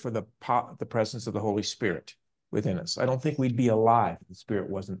it weren't for the presence of the Holy Spirit within us. I don't think we'd be alive if the Spirit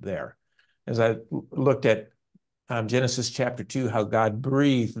wasn't there. As I looked at Genesis chapter 2, how God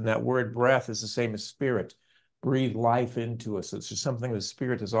breathed, and that word breath is the same as spirit, breathe life into us. It's just something the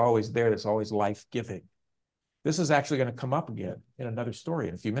Spirit is always there, that's always life-giving. This is actually going to come up again in another story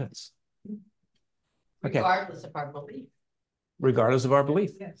in a few minutes. Okay. Regardless of our belief. Regardless of our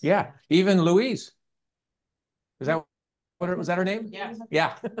belief. Yes. Yeah. Even Louise. Was that her name? Yeah.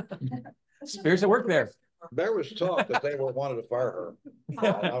 Yeah. Spirits at work there. There was talk that they wanted to fire her.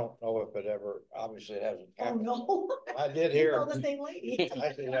 I don't know if it ever, obviously it hasn't happened. Oh, no. I did hear. You know the same lady.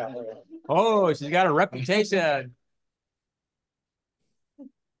 I said, yeah. Oh, she's got a reputation.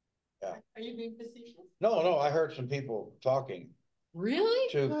 Yeah. Are you being facetious? No, I heard some people talking. Really?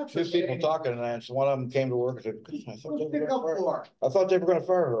 Two people talking, and one of them came to work and said, I thought they were going to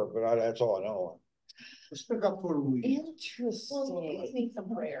fire her, but that's all I know. Let's pick up for Louise. Interesting. Well, Louise needs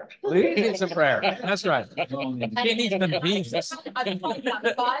some prayer. Louise needs some prayer. That's right. She needs some Jesus.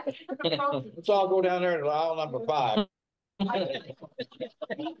 Let's all go down there to aisle number 5.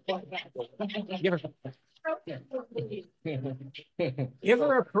 Give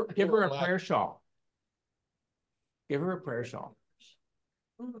her a prayer shawl. Give her a prayer shawl.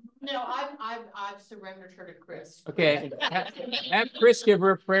 No, I've surrendered her to Chris. Okay, have Chris give her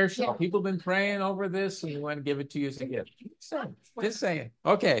a prayer shawl. People have been praying over this, and we want to give it to you as a gift. Just saying.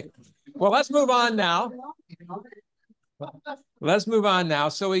 Okay, well, let's move on now. Let's move on now.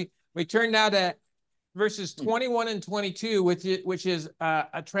 So we turn now to verses 21 and 22, which is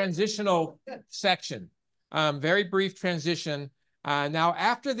a transitional section, very brief transition. Now,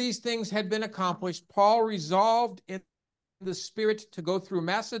 after these things had been accomplished, Paul resolved in the Spirit to go through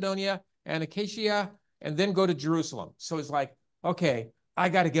Macedonia and Achaia and then go to Jerusalem. So it's like, okay, I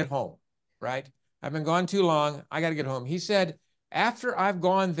got to get home, right? I've been gone too long. I got to get home. He said, after I've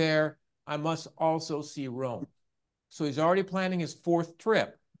gone there, I must also see Rome. So he's already planning his 4th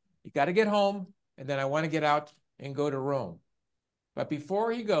trip. You got to get home, and then I want to get out and go to Rome. But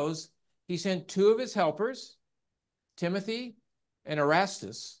before he goes, he sent 2 of his helpers, Timothy and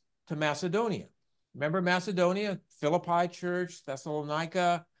Erastus, to Macedonia. Remember Macedonia, Philippi church,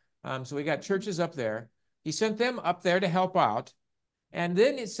 Thessalonica. So we got churches up there. He sent them up there to help out. And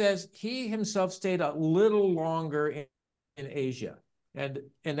then it says he himself stayed a little longer in Asia. And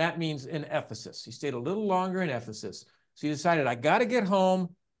that means in Ephesus. He stayed a little longer in Ephesus. So he decided, I got to get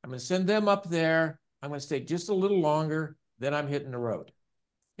home. I'm going to send them up there. I'm going to stay just a little longer. Then I'm hitting the road.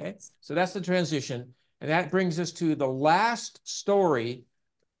 Okay. So that's the transition. And that brings us to the last story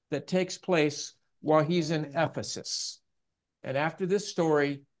that takes place while he's in Ephesus. And after this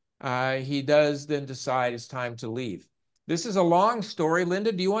story, he does then decide it's time to leave. This is a long story.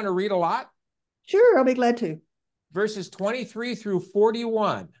 Linda, do you want to read a lot? Sure, I'll be glad to. Verses 23 through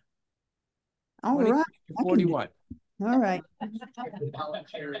 41. All right. 41. All right. Thank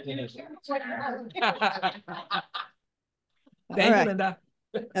you, Linda.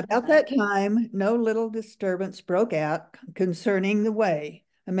 About that time, no little disturbance broke out concerning the way.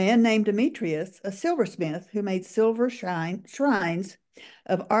 A man named Demetrius, a silversmith who made silver shrines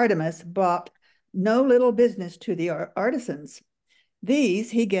of Artemis, brought no little business to the artisans.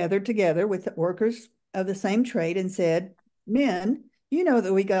 These he gathered together with the workers of the same trade and said, men, you know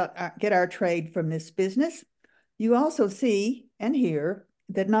that we get our trade from this business. You also see and hear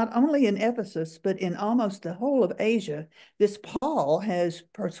that not only in Ephesus, but in almost the whole of Asia, this Paul has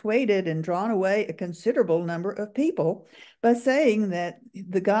persuaded and drawn away a considerable number of people by saying that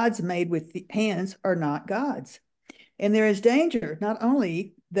the gods made with the hands are not gods. And there is danger not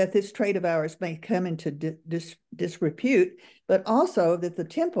only that this trade of ours may come into disrepute, but also that the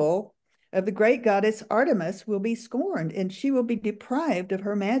temple of the great goddess Artemis will be scorned, and she will be deprived of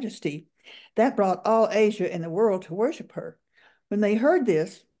her majesty. That brought all Asia and the world to worship her. When they heard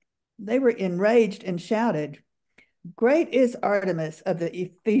this, they were enraged and shouted, "Great is Artemis of the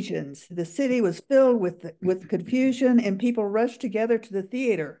Ephesians." The city was filled with confusion, and people rushed together to the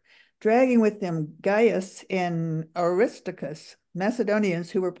theater, dragging with them Gaius and Aristarchus,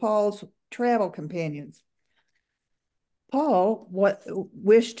 Macedonians who were Paul's travel companions. Paul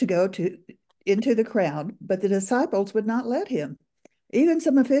wished to go into the crowd, but the disciples would not let him. Even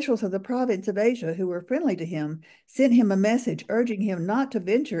some officials of the province of Asia who were friendly to him sent him a message urging him not to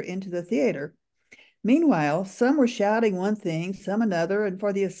venture into the theater. Meanwhile, some were shouting one thing, some another, and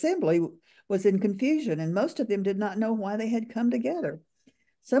for the assembly was in confusion, and most of them did not know why they had come together.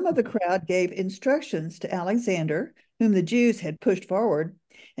 Some of the crowd gave instructions to Alexander, whom the Jews had pushed forward,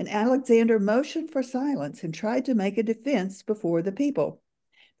 and Alexander motioned for silence and tried to make a defense before the people.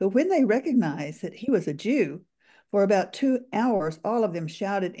 But when they recognized that he was a Jew, for about 2 hours, all of them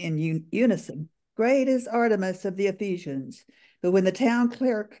shouted in unison, "Great is Artemis of the Ephesians." But when the town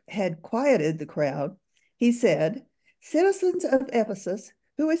clerk had quieted the crowd, he said, "Citizens of Ephesus,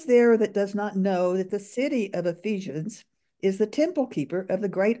 who is there that does not know that the city of Ephesians is the temple keeper of the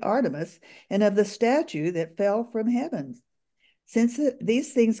great Artemis and of the statue that fell from heaven? Since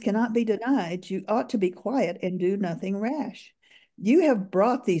these things cannot be denied, you ought to be quiet and do nothing rash. You have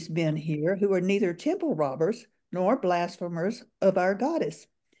brought these men here who are neither temple robbers nor blasphemers of our goddess.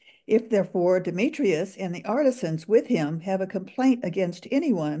 If therefore Demetrius and the artisans with him have a complaint against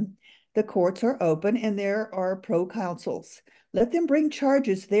anyone, the courts are open and there are proconsuls. Let them bring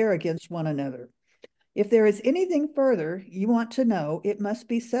charges there against one another. If there is anything further you want to know, it must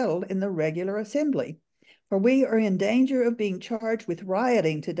be settled in the regular assembly. For we are in danger of being charged with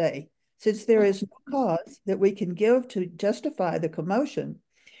rioting today, since there is no cause that we can give to justify the commotion.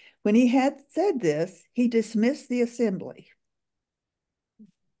 When he had said this, he dismissed the assembly.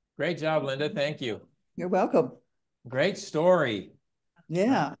 Great job, Linda. Thank you. You're welcome. Great story.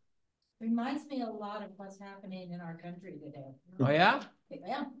 Yeah. Reminds me a lot of what's happening in our country today. Oh, yeah?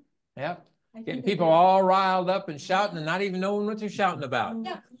 Yeah. Yeah. I think Getting that people there's- all riled up and shouting and not even knowing what they're shouting about.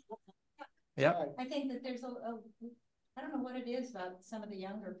 Yeah. Yep. I think that there's I don't know what it is about some of the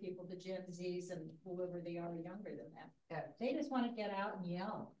younger people, the Gen Zs and whoever they are younger than that. Yeah. They just want to get out and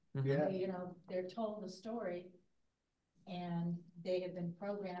yell. Yeah. You know, they're told the story and they have been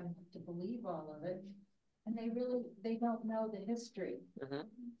programmed to believe all of it. And they don't know the history.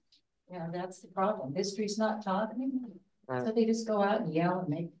 Yeah, that's the problem. History's not taught anymore. So they just go out and yell and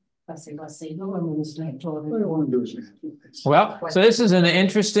make fussy. No one will stay told. What I want to do is. Well, so this is an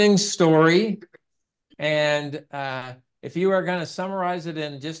interesting story. And if you are going to summarize it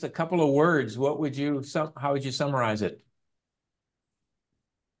in just a couple of words, how would you summarize it?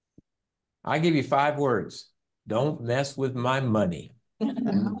 I give you 5 words. Don't mess with my money.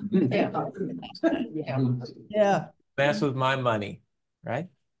 Yeah. Mess with my money, right?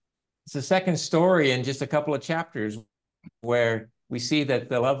 It's the second story in just a couple of chapters where we see that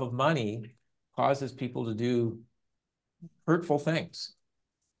the love of money causes people to do hurtful things.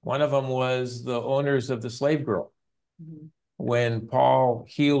 One of them was the owners of the slave girl. When Paul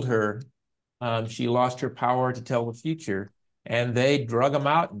healed her, she lost her power to tell the future, and they drug him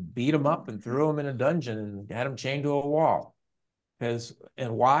out and beat him up and threw him in a dungeon and had him chained to a wall.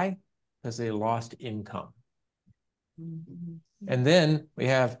 And why? Because they lost income. And then we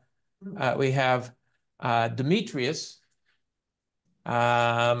have Demetrius,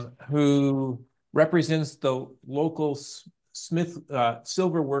 who represents the local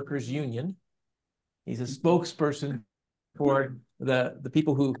silver workers union. He's a spokesperson for the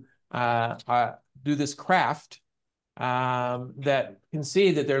people who do this craft that can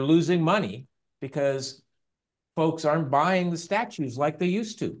see that they're losing money because folks aren't buying the statues like they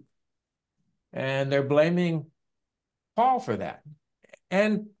used to. And they're blaming Paul for that.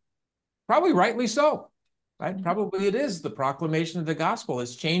 And probably rightly so, right? Probably it is the proclamation of the gospel.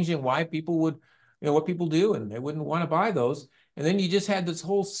 It's changing why people would, what people do, and they wouldn't want to buy those. And then you just had this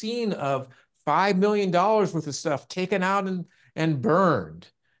whole scene of $5 million worth of stuff taken out and burned.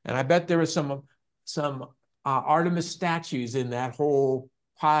 And I bet there was some Artemis statues in that whole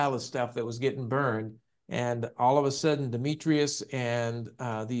pile of stuff that was getting burned. And all of a sudden, Demetrius and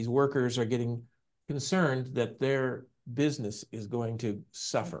these workers are getting concerned that their business is going to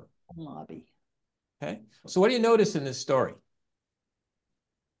suffer. Lobby. Okay, so what do you notice in this story?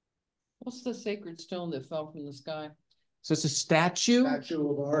 What's the sacred stone that fell from the sky? So it's a statue. Statue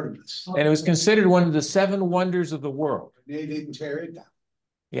of Artemis. And it was considered one of the 7 wonders of the world. They didn't tear it down.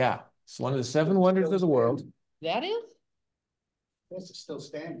 Yeah, it's one of the 7 wonders of the world. That is? Yes, it's still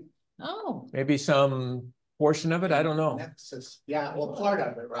standing. Oh. Maybe some portion of it? I don't know. Yeah, well, part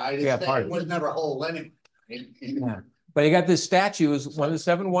of it, right? Yeah, part of It it. was never whole anyway. Yeah. But you got this statue is one of the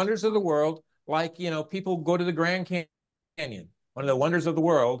seven wonders of the world. Like, you know, people go to the Grand Canyon, one of the wonders of the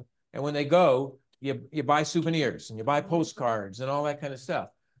world. And when they go, you buy souvenirs and you buy postcards and all that kind of stuff.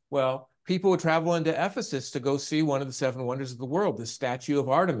 Well, people would travel into Ephesus to go see one of the seven wonders of the world, the statue of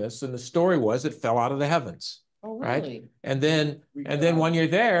Artemis. And the story was it fell out of the heavens. Oh, Right? really? And then when you're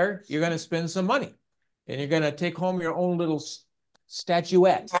there, you're going to spend some money and you're going to take home your own little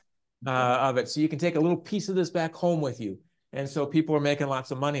statuette of it. So you can take a little piece of this back home with you. And so people are making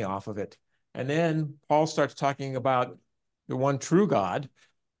lots of money off of it. And then Paul starts talking about the one true God,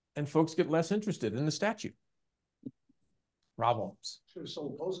 and folks get less interested in the statue. Problems. Should have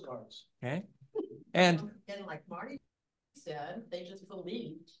sold postcards. Okay. And like Marty said, they just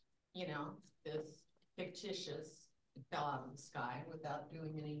believed, you know, this fictitious fell out of the sky without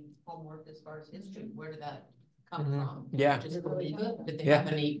doing any homework as far as history. Where did that come from? Did Yeah. they just believe it? Did they Yeah. have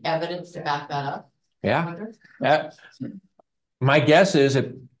any evidence to back that up? Yeah. My guess is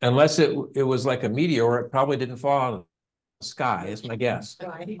unless it was like a meteor, it probably didn't fall out of the sky, is my guess.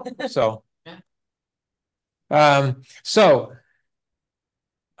 Right. So,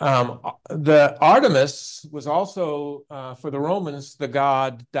 the Artemis was also for the Romans the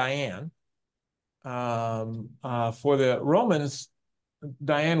god Diane. For the Romans,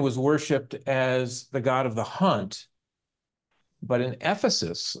 Diane was worshipped as the god of the hunt, but in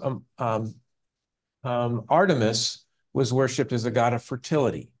Ephesus, Artemis was worshipped as a god of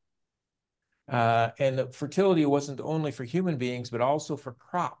fertility. And the fertility wasn't only for human beings, but also for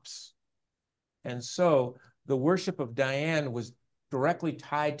crops. And so the worship of Diane was directly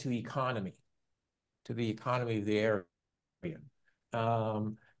tied to economy, to the economy of the area.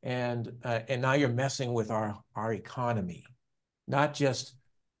 And now you're messing with our economy, not just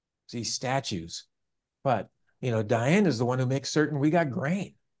these statues, but, you know, Diane is the one who makes certain we got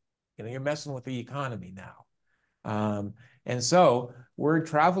grain. You know, you're messing with the economy now. And so word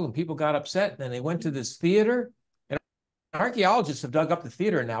traveled and people got upset and they went to this theater, and archaeologists have dug up the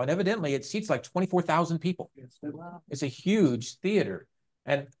theater now, and evidently it seats like 24,000 people. It's a huge theater.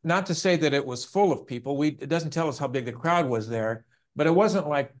 And not to say that it was full of people. It doesn't tell us how big the crowd was there, but it wasn't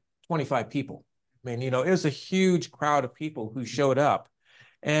like 25 people. I mean, you know, it was a huge crowd of people who showed up.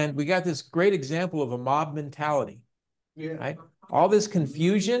 And we got this great example of a mob mentality, right? All this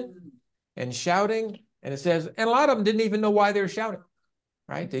confusion and shouting. And it says, and a lot of them didn't even know why they were shouting,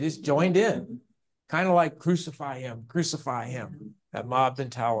 right? They just joined in, kind of like crucify him, that mob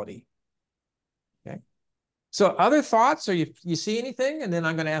mentality. Okay. So other thoughts, or you see anything? And then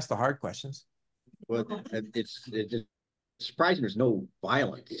I'm going to ask the hard questions. Well, it's surprising there's no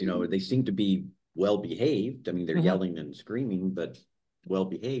violence. You know, they seem to be well behaved. I mean, they're yelling and screaming, but well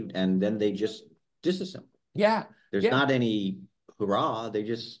behaved. And then they just disassemble. Yeah. There's not any hurrah. They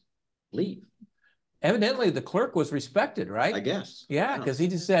just leave. Evidently, the clerk was respected, right? I guess. Yeah, because he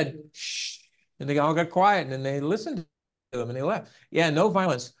just said, shh, and they all got quiet, and then they listened to them, and they left. Yeah, no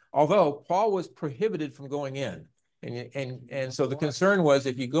violence. Although Paul was prohibited from going in. And so the concern was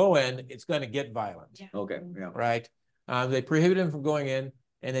if you go in, it's going to get violent. Okay, yeah. Right? They prohibited him from going in,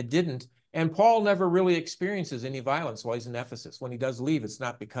 and it didn't. And Paul never really experiences any violence while he's in Ephesus. When he does leave, it's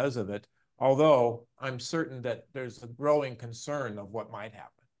not because of it. Although I'm certain that there's a growing concern of what might happen.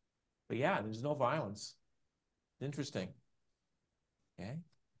 But yeah, there's no violence. Interesting. Okay.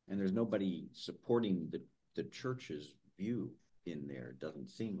 And there's nobody supporting the church's view in there. It doesn't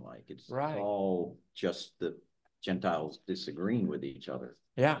seem like it's all just the Gentiles disagreeing with each other.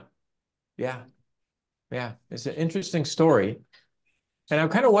 Yeah. Yeah. Yeah. It's an interesting story. And I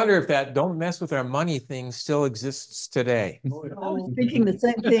kind of wonder if that don't mess with our money thing still exists today. I was thinking the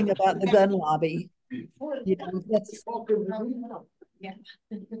same thing about the gun lobby. You know, that's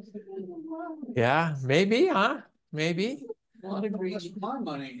yeah, maybe, huh? Maybe. My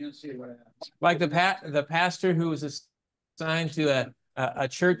money, you'll see what happens. Like the pastor who was assigned to a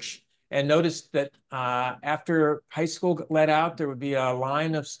church and noticed that after high school let out, there would be a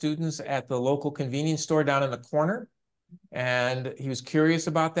line of students at the local convenience store down in the corner. And he was curious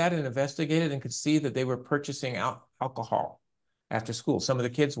about that and investigated and could see that they were purchasing alcohol after school. Some of the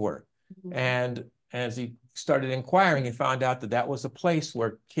kids were. And as he started inquiring, he found out that was a place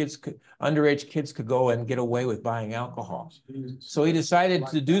where underage kids could go and get away with buying alcohol. So he decided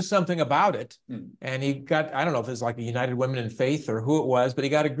to do something about it. And he got, I don't know if it's like the United Women in Faith or who it was, but he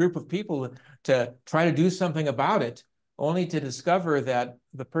got a group of people to try to do something about it, only to discover that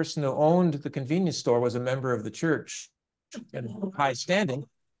the person who owned the convenience store was a member of the church in high standing.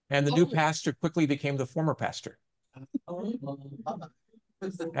 And the new pastor quickly became the former pastor.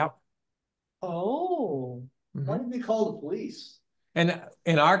 Yep. Oh. Why didn't they call the police? And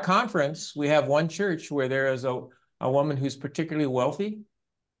in our conference, we have one church where there is a woman who's particularly wealthy.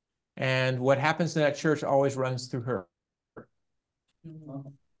 And what happens in that church always runs through her.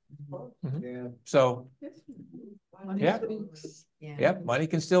 Yeah. So, Money yeah. speaks. Yep, money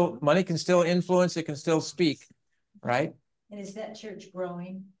can still influence, it can still speak, right? And is that church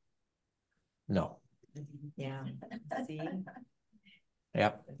growing? No. Yeah. See?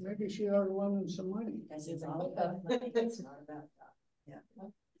 Yep. Maybe she ought to lend them some money. Because it's all about money. It's not about that. Yeah.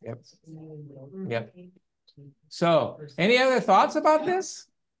 Yep. Yep. So, any other thoughts about this?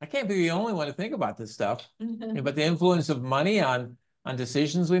 I can't be the only one to think about this stuff. But the influence of money on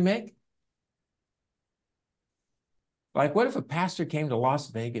decisions we make. Like, what if a pastor came to Las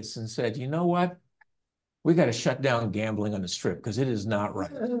Vegas and said, you know what? We got to shut down gambling on the strip because it is not right.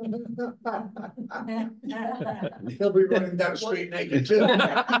 He'll be running down the street naked too.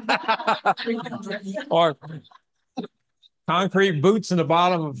 Or concrete boots in the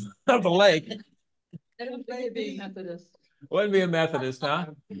bottom of the lake. It would be Methodist. Wouldn't be a Methodist, huh?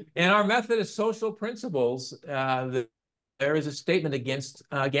 In our Methodist social principles, there is a statement against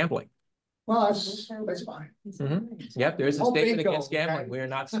gambling. Well, that's fine. Yep, there is a Oh, statement bingo, against gambling. okay. We are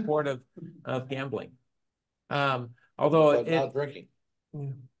not supportive of gambling. Although But not drinking.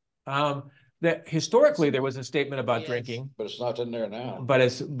 That historically there was a statement about drinking, But it's not in there now.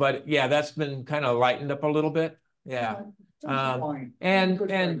 but yeah, that's been kind of lightened up a little bit. Yeah. And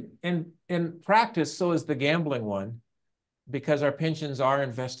in practice, so is the gambling one, because our pensions are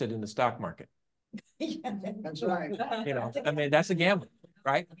invested in the stock market. That's right. You know, I mean, that's a gamble,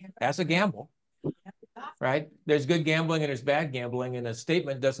 right? That's a gamble, right? There's good gambling and there's bad gambling, and a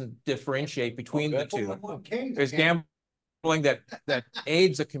statement doesn't differentiate between the two. There's gambling that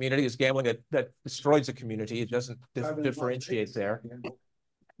aids a community, there's gambling that destroys a community. It doesn't differentiate there.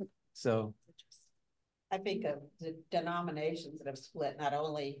 So I think of the denominations that have split, not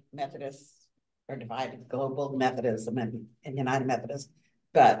only Methodists are divided, Global Methodism and United Methodist,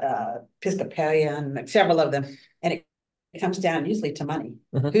 but Episcopalian, several of them. And it comes down usually to money.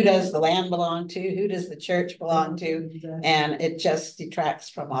 Who does the land belong to? Who does the church belong to? And it just detracts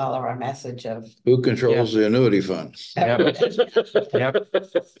from all of our message of Who controls the annuity fund?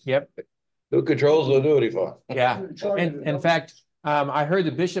 Yep. Who controls the annuity fund? Yeah. And in fact, I heard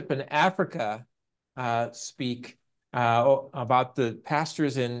the bishop in Africa speak about the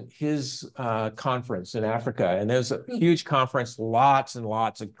pastors in his conference in Africa. And there's a huge conference, lots and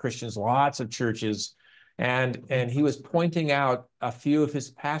lots of Christians, lots of churches. And he was pointing out a few of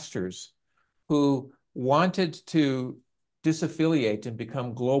his pastors who wanted to disaffiliate and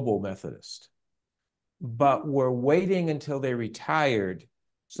become global Methodist, but were waiting until they retired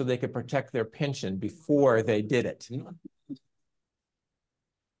so they could protect their pension before they did it.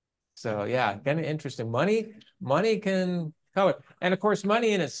 So yeah, kind of interesting. Money can color. And of course,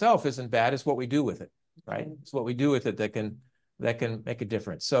 money in itself isn't bad. It's what we do with it, right? It's what we do with it that can make a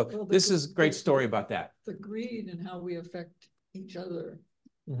difference. So this is a great story about that. The greed and how we affect each other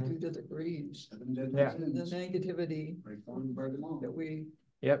due to the greed. Yeah. And the negativity that we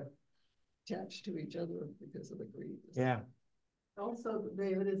attach to each other because of the greed. Yeah. Also,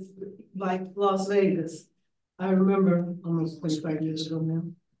 David, it's like Las Vegas. I remember almost 25 years ago now,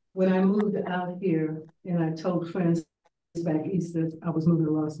 when I moved out here and I told friends back east that I was moving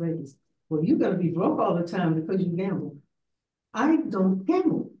to Las Vegas. Well, you're gonna be broke all the time because you gamble. I don't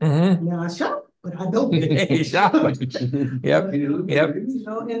gamble. Now I shop, but I don't gamble. You shop. Yep. You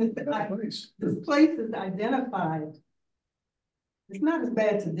know, and the place is identified. It's not as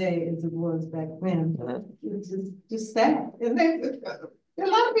bad today as it was back then. It's just sad. And there are a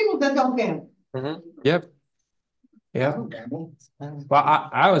lot of people that don't gamble. Yep. Yeah. Well,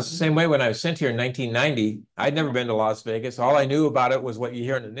 I was the same way when I was sent here in 1990. I'd never been to Las Vegas. All I knew about it was what you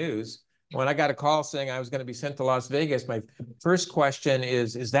hear in the news. When I got a call saying I was going to be sent to Las Vegas, my first question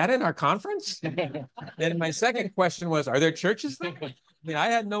is that in our conference? Then my second question was, are there churches there? I mean, I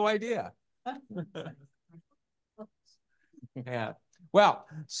had no idea. Yeah. Well,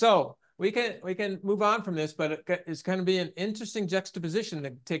 so we can move on from this, but it's going to be an interesting juxtaposition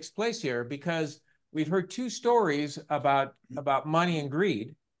that takes place here, because we've heard two stories about money and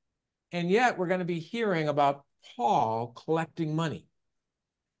greed, and yet we're going to be hearing about Paul collecting money,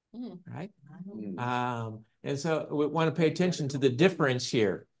 right? And so we want to pay attention to the difference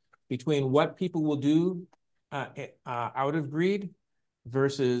here between what people will do out of greed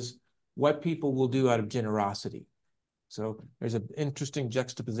versus what people will do out of generosity. So there's an interesting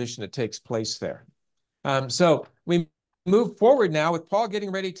juxtaposition that takes place there. So we move forward now with Paul getting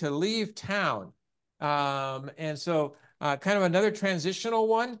ready to leave town. And so kind of another transitional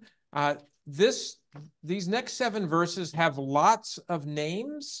one. these next 7 verses have lots of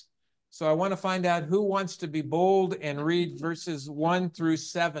names. So I want to find out who wants to be bold and read verses 1 through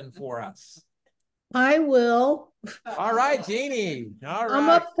 7 for us. I will. All right, Jeannie. All I'm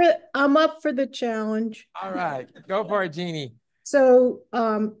right. I'm up for the challenge. All right. Go for it, Jeannie. So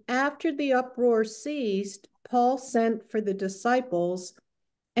after the uproar ceased, Paul sent for the disciples,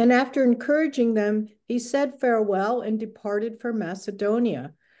 and after encouraging them, he said farewell and departed for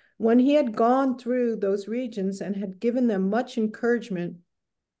Macedonia. When he had gone through those regions and had given them much encouragement,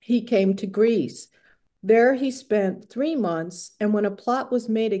 he came to Greece. There he spent 3 months, and when a plot was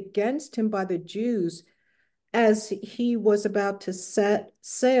made against him by the Jews, as he was about to set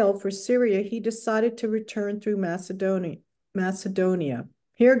sail for Syria, he decided to return through Macedonia.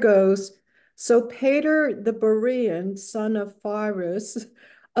 Here goes. So Peter the Berean, son of Pyrrhus,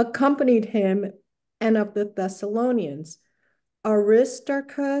 accompanied him, and of the Thessalonians,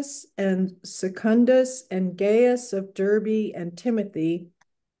 Aristarchus and Secundus and Gaius of Derbe and Timothy,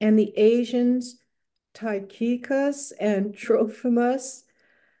 and the Asians, Tychicus and Trophimus.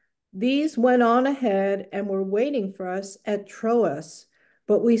 These went on ahead and were waiting for us at Troas,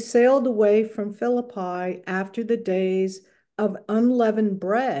 but we sailed away from Philippi after the days of unleavened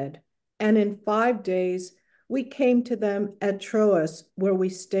bread, and in 5 days we came to them at Troas, where we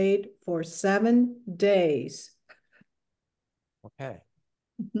stayed for 7 days. Okay.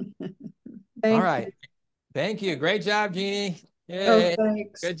 Thank All right. you. Thank you. Great job, Jeannie. Oh, Yay.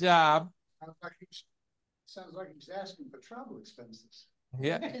 thanks. Good job. Sounds like he's asking for travel expenses.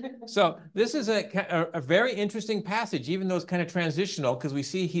 Yeah. So this is a very interesting passage, even though it's kind of transitional, because we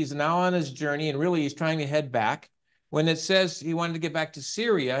see he's now on his journey and really he's trying to head back. When it says he wanted to get back to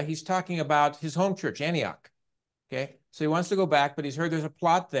Syria, he's talking about his home church, Antioch. Okay. So he wants to go back, but he's heard there's a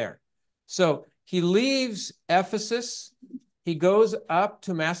plot there. So he leaves Ephesus. He goes up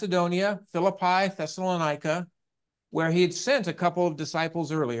to Macedonia, Philippi, Thessalonica, where he had sent a couple of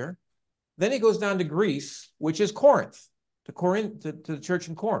disciples earlier. Then he goes down to Greece, which is Corinth. To the church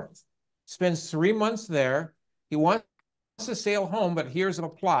in Corinth. Spends 3 months there. He wants to sail home, but hears of a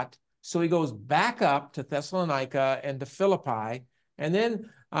plot. So he goes back up to Thessalonica and to Philippi, and then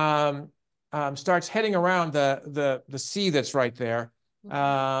starts heading around the sea that's right there,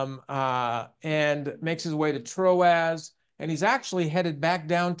 and makes his way to Troas. And he's actually headed back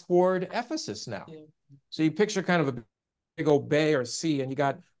down toward Ephesus now. Yeah. So you picture kind of a big old bay or sea, and you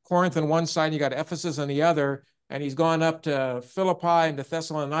got Corinth on one side, and you got Ephesus on the other. And he's gone up to Philippi and to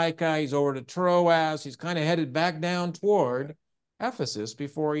Thessalonica. He's over to Troas. He's kind of headed back down toward Ephesus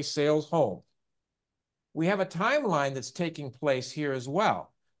before he sails home. We have a timeline that's taking place here as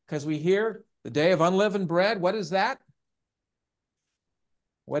well, because we hear the Day of Unleavened Bread. What is that?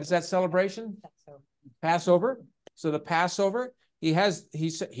 What is that celebration? Passover. So the Passover,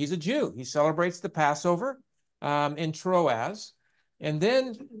 he's a Jew. He celebrates the Passover in Troas. And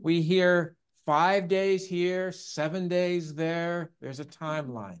then we hear 5 days here, 7 days there. There's a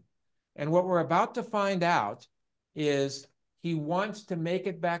timeline. And what we're about to find out is he wants to make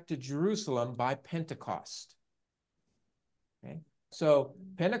it back to Jerusalem by Pentecost. Okay? So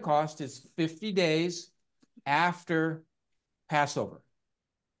Pentecost is 50 days after Passover.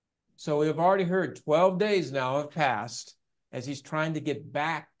 So we've already heard 12 days now have passed as he's trying to get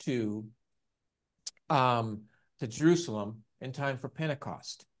back to Jerusalem in time for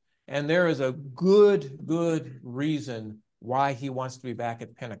Pentecost. And there is a good reason why he wants to be back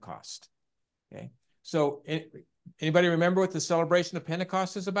at Pentecost. Okay. So anybody remember what the celebration of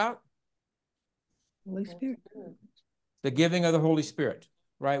Pentecost is about? Holy Spirit. The giving of the Holy Spirit,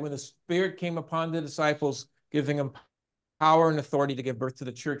 right? When the Spirit came upon the disciples, giving them power and authority to give birth to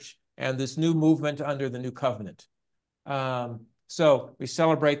the church and this new movement under the new covenant. So we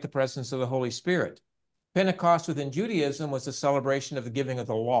celebrate the presence of the Holy Spirit. Pentecost within Judaism was the celebration of the giving of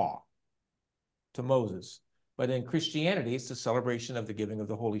the law to Moses. But in Christianity, it's the celebration of the giving of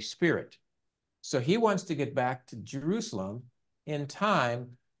the Holy Spirit. So he wants to get back to Jerusalem in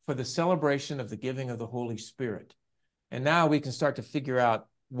time for the celebration of the giving of the Holy Spirit. And now we can start to figure out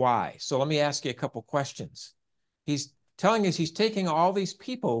why. So let me ask you a couple questions. He's telling us he's taking all these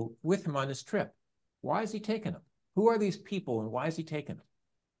people with him on his trip. Why is he taking them? Who are these people and why is he taking them?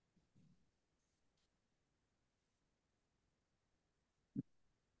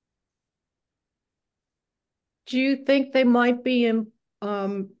 Do you think they might be in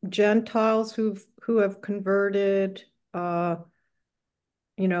Gentiles who have converted, others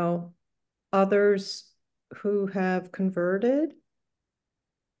who have converted?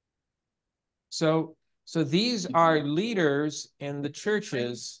 So these are leaders in the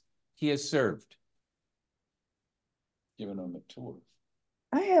churches he has served. Giving them a tour.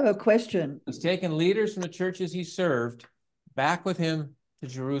 I have a question. He's taken leaders from the churches he served back with him to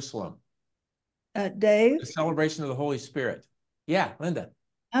Jerusalem. Dave? The celebration of the Holy Spirit. Yeah, Linda.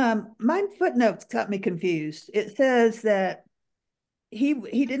 My footnotes got me confused. It says that he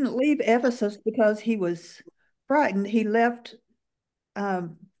didn't leave Ephesus because he was frightened. He left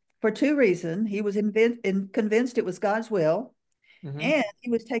for two reasons. He was convinced it was God's will, and he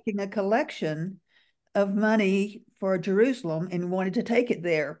was taking a collection of money for Jerusalem and wanted to take it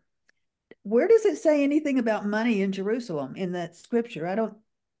there. Where does it say anything about money in Jerusalem in that scripture? I don't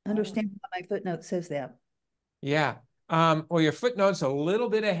understand why my footnote says that. Yeah. Well, your footnote's a little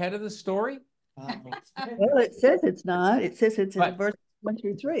bit ahead of the story. Well, it says it's not. It says it's in verse 1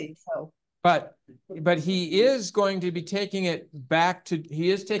 through 3. So, but he is going to be taking it back to.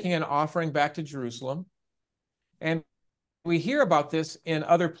 He is taking an offering back to Jerusalem, and we hear about this in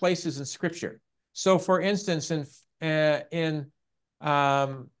other places in Scripture. So, for instance, in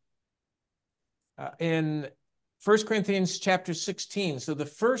 1 Corinthians chapter 16, so the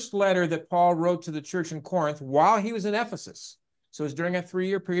first letter that Paul wrote to the church in Corinth while he was in Ephesus, so it was during a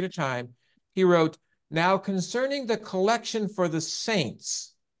 3-year period of time, he wrote, "Now concerning the collection for the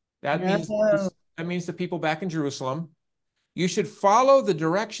saints," that means the people back in Jerusalem, "you should follow the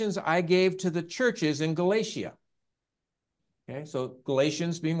directions I gave to the churches in Galatia." Okay, so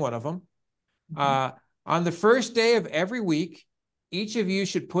Galatians being one of them. "On the first day of every week, each of you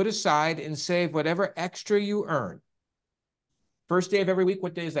should put aside and save whatever extra you earn." First day of every week,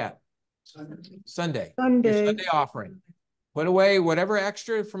 what day is that? Sunday. Your Sunday offering. Put away whatever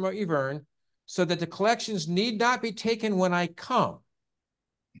extra from what you've earned, so that the collections need not be taken when I come.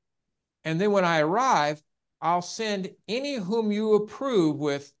 And then when I arrive, I'll send any whom you approve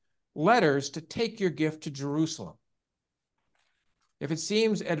with letters to take your gift to Jerusalem. If it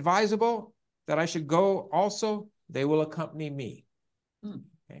seems advisable that I should go also, they will accompany me.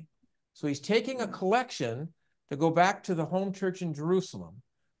 Okay. So he's taking a collection to go back to the home church in Jerusalem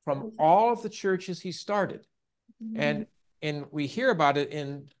from all of the churches he started. And we hear about it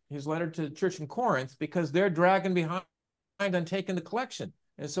in his letter to the church in Corinth because they're dragging behind on taking the collection.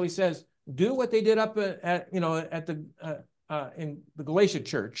 And so he says, do what they did up in the Galatia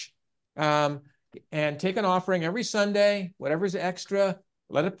church, and take an offering every Sunday, whatever's extra,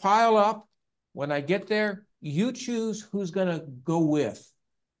 let it pile up. When I get there, you choose who's going to go with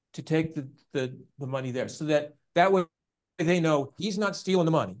to take the money there, so that way they know he's not stealing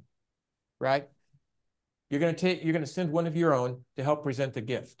the money, right? You're going to send one of your own to help present the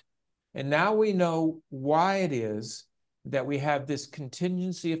gift. And now we know why it is that we have this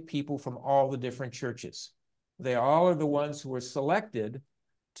contingency of people from all the different churches. They all are the ones who were selected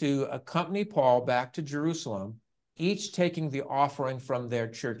to accompany Paul back to Jerusalem, each taking the offering from their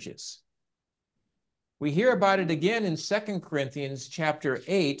churches. We hear about it again in 2 Corinthians chapter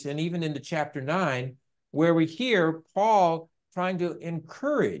 8 and even into chapter 9, where we hear Paul trying to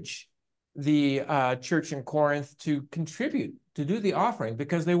encourage the church in Corinth to contribute, to do the offering,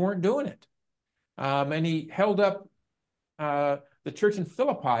 because they weren't doing it. And he held up the church in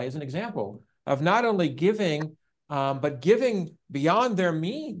Philippi as an example of not only giving, but giving beyond their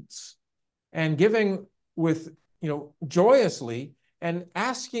means, and giving with, joyously, and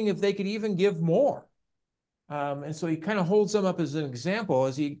asking if they could even give more. And so he kind of holds them up as an example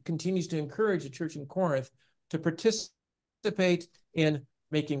as he continues to encourage the church in Corinth to participate in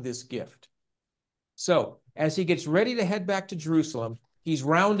making this gift. So as he gets ready to head back to Jerusalem, he's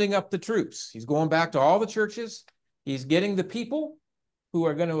rounding up the troops. He's going back to all the churches. He's getting the people who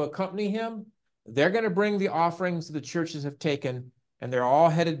are going to accompany him. They're going to bring the offerings the churches have taken, and they're all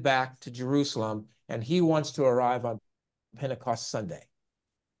headed back to Jerusalem, and he wants to arrive on Pentecost Sunday.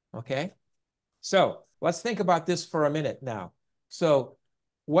 Okay? So let's think about this for a minute now. So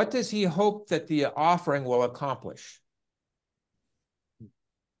what does he hope that the offering will accomplish?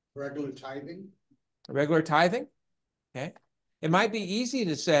 Regular tithing. Regular tithing? Okay. It might be easy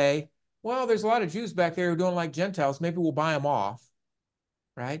to say, well, there's a lot of Jews back there who don't like Gentiles. Maybe we'll buy them off,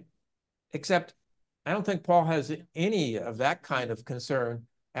 right? Except I don't think Paul has any of that kind of concern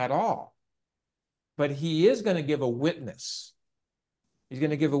at all. But he is going to give a witness. He's going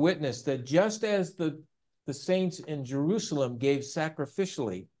to give a witness that just as the saints in Jerusalem gave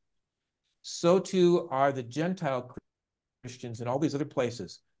sacrificially, so too are the Gentile Christians in all these other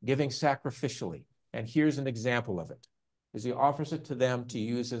places giving sacrificially. And here's an example of it, as he offers it to them to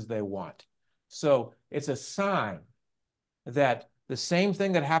use as they want. So it's a sign that the same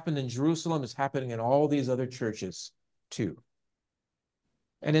thing that happened in Jerusalem is happening in all these other churches too.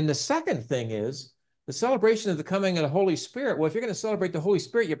 And then the second thing is the celebration of the coming of the Holy Spirit. Well, if you're going to celebrate the Holy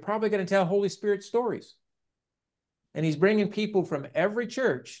Spirit, you're probably going to tell Holy Spirit stories. And he's bringing people from every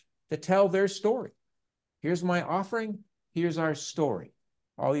church to tell their story. Here's my offering. Here's our story.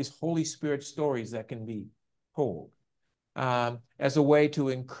 All these Holy Spirit stories that can be told as a way to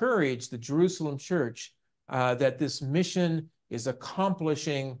encourage the Jerusalem church that this mission is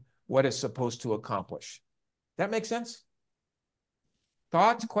accomplishing what it's supposed to accomplish. That make sense?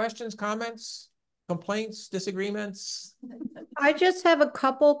 Thoughts, questions, comments, complaints, disagreements? I just have a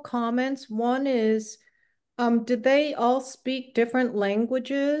couple comments. One is, did they all speak different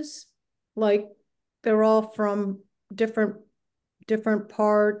languages? Like they're all from different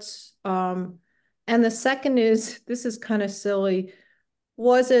parts. And the second is, this is kind of silly.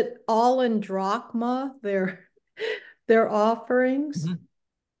 Was it all in drachma, their offerings? Mm-hmm.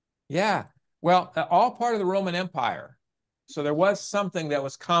 Yeah. Well, all part of the Roman Empire. So there was something that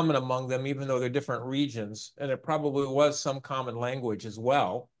was common among them, even though they're different regions, and it probably was some common language as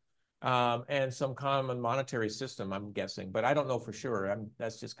well, and some common monetary system, I'm guessing, but I don't know for sure.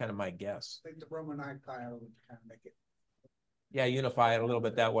 That's just kind of my guess. I think the Roman Empire would kind of make it. Yeah, unify it a little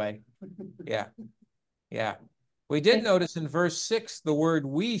bit that way. Yeah, yeah. We did notice in verse 6, the word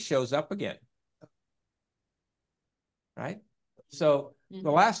 "we" shows up again, right? So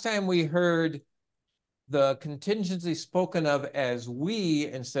the last time we heard the contingency spoken of as "we"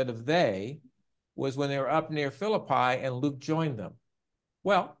 instead of "they" was when they were up near Philippi and Luke joined them.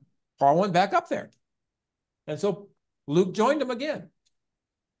 Well, Paul went back up there. And so Luke joined them again.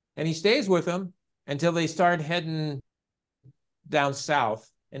 And he stays with them until they start heading down south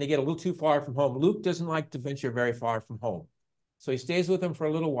and they get a little too far from home. Luke doesn't like to venture very far from home. So he stays with them for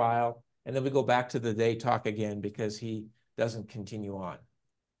a little while, and then we go back to the "they" talk again because he doesn't continue on.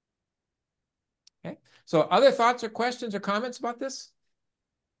 Okay. So other thoughts or questions or comments about this?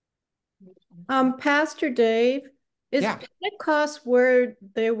 Pastor Dave, is Pentecost where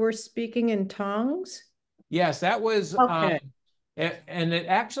they were speaking in tongues? Yes, that was, okay. And it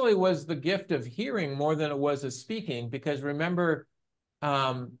actually was the gift of hearing more than it was of speaking, because remember,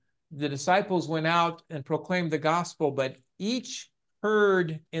 the disciples went out and proclaimed the gospel, but each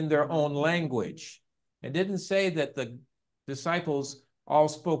heard in their own language. It didn't say that the disciples all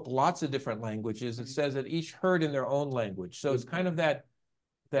spoke lots of different languages. It says that each heard in their own language. So it's kind of that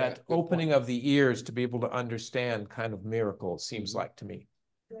opening of the ears to be able to understand kind of miracle, it seems like to me.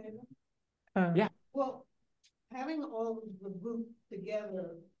 Yeah. Well, having all of the group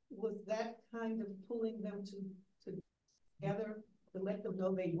together, was that kind of pulling them together to let them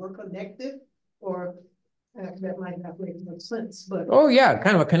know they were connected? Or that might not make no sense, but. Oh yeah,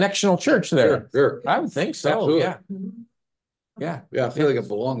 kind of a connectional church there. Sure. I would think so. Absolutely. Yeah. Yeah. Yeah, I feel like a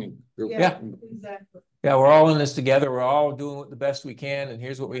belonging group. Yeah. Exactly. Yeah, we're all in this together. We're all doing the best we can, and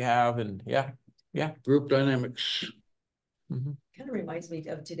here's what we have. And yeah. Group dynamics. Kind of reminds me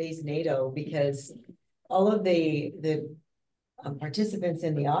of today's NATO, because all of the participants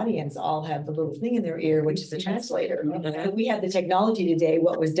in the audience all have the little thing in their ear, which is a translator. And we had the technology today,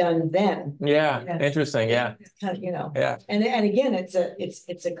 what was done then. Yeah. Interesting. Yeah. Kind of, you know. Yeah. And again, it's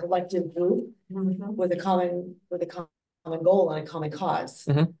a collective group with a common goal and a common cause.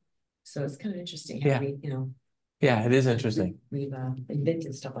 So it's kind of interesting how we, you know. Yeah, it is interesting. We've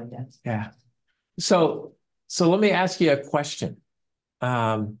invented stuff like that. Yeah. So let me ask you a question.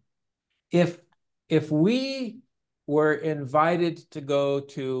 If we were invited to go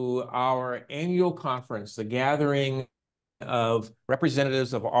to our annual conference, the gathering of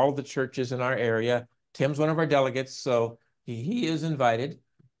representatives of all the churches in our area, Tim's one of our delegates, so he is invited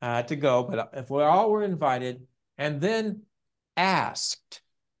to go. But if we all were invited and then asked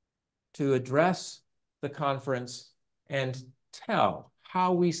to address the conference and tell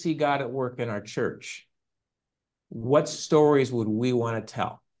how we see God at work in our church, what stories would we want to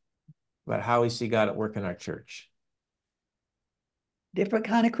tell about how we see God at work in our church? Different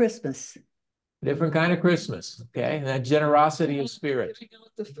kind of Christmas. Different kind of Christmas, okay? And that generosity of spirit. Giving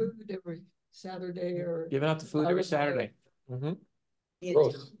out the food every Saturday or. Giving out the food every Saturday. The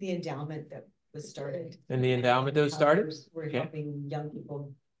endowment that was started. And the endowment that was started? We're helping young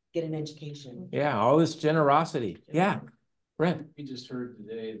people get an education. Yeah, all this generosity. Yeah. Brent. We just heard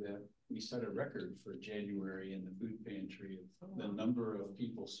today that we set a record for January in the food pantry of the number of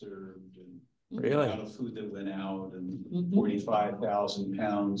people served and the amount of food that went out, and 45,000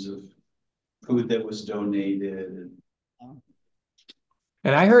 pounds of food that was donated.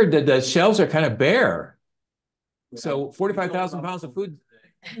 And I heard that the shelves are kind of bare. So 45,000 pounds of food.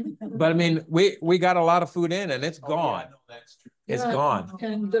 But I mean, we got a lot of food in and it's gone. That's true. It's gone.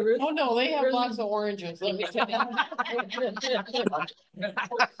 And there is. Oh, no, they have lots of oranges, let me tell you.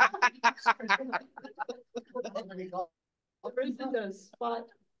 There isn't a spot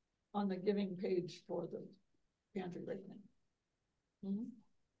on the giving page for the pantry right now. Mhm.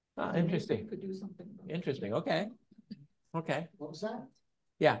 Interesting. Could do something. Interesting. Okay. Okay. What was that?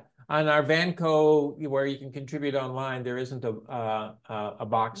 Yeah. On our Vanco, where you can contribute online, there isn't a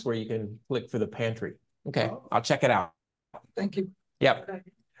box where you can click for the pantry. Okay. I'll check it out. Thank you. Yep.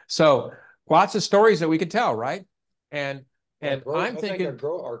 So lots of stories that we could tell, right? And I'm thinking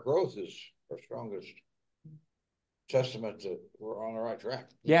our growth is our strongest testament that we're on the right track.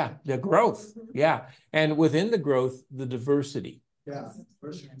 yeah, the growth. Yeah. And within the growth, the diversity. Yeah.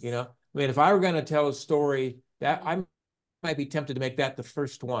 You know, I mean, if I were going to tell a story that I might be tempted to make that the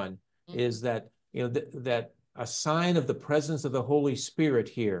first one, is that, you know, that a sign of the presence of the Holy Spirit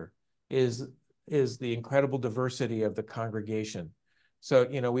here is the incredible diversity of the congregation. So,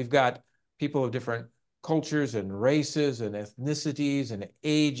 you know, we've got people of different cultures and races and ethnicities and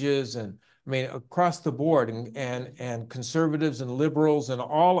ages, and I mean, across the board, and conservatives and liberals, and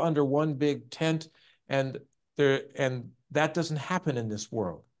all under one big tent. And that doesn't happen in this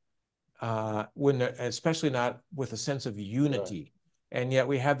world, especially not with a sense of unity. Right. And yet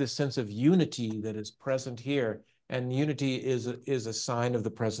we have this sense of unity that is present here, and unity is a sign of the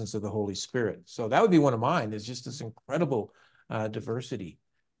presence of the Holy Spirit. So that would be one of mine, is just this incredible diversity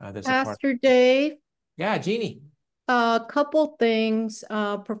that's Pastor Dave. Yeah, Jeannie. A couple things,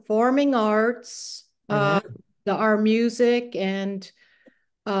 performing arts, our music and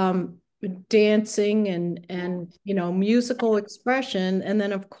dancing and you know, musical expression, and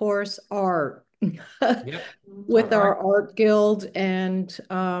then of course art. Yep. With our art guild, and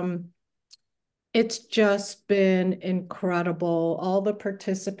it's just been incredible, all the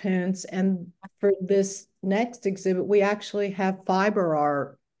participants. And for this next exhibit, we actually have fiber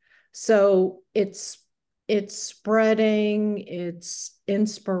art, so it's spreading, it's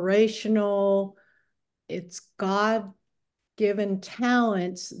inspirational, it's God-given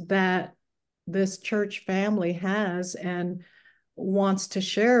talents that this church family has and wants to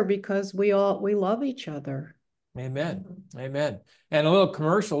share, because we love each other. Amen. Amen. And a little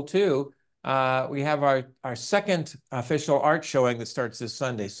commercial too. We have our second official art showing that starts this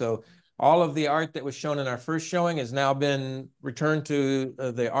Sunday. So all of the art that was shown in our first showing has now been returned to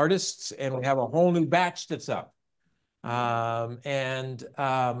the artists, and we have a whole new batch that's up. Let's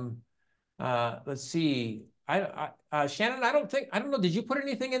see. Shannon, I don't know. Did you put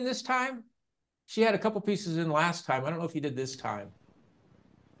anything in this time? She had a couple pieces in last time. I don't know if you did this time.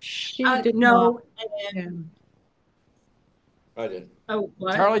 She did no. not. I did. Oh,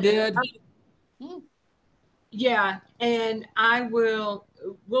 what? Charlie did. Yeah, and we'll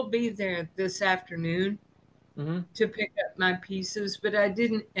be there this afternoon to pick up my pieces, but I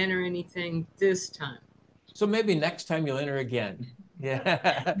didn't enter anything this time. So maybe next time you'll enter again.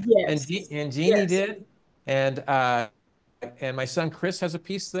 Yeah. Yes. And Jeannie did. And my son Chris has a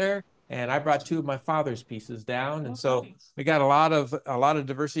piece there. And I brought two of my father's pieces down. And so we got a lot of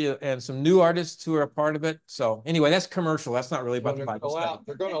diversity and some new artists who are a part of it. So anyway, that's commercial. That's not really about the Bible study.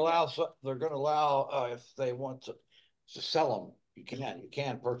 They're going to allow if they want to sell them. You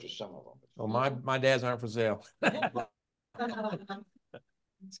can purchase some of them. Oh, my dad's aren't for sale. It's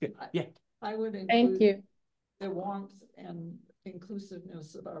good. Yeah. I would include Thank you. the warmth and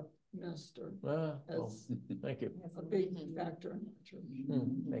inclusiveness of our minister. Thank you. A big factor in the church.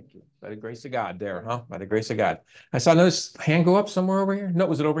 Thank you. By the grace of God there, huh? By the grace of God. I saw this hand go up somewhere over here. No,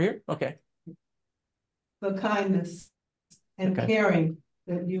 was it over here? Okay. The kindness and caring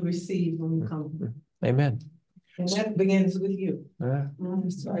that you receive when you come. Amen. And that begins with you. I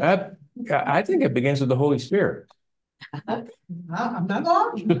think it begins with the Holy Spirit. I'm not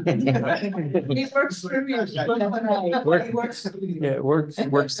wrong. He works through me. Yeah, it works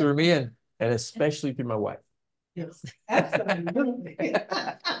through me and especially through my wife. Yes, absolutely.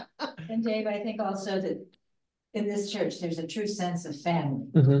 And Dave, I think also that in this church, there's a true sense of family.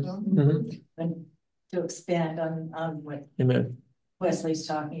 And to expand on what Wesley's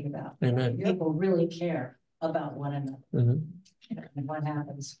talking about. Amen. People really care about one another and what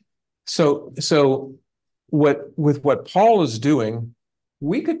happens. So what Paul is doing,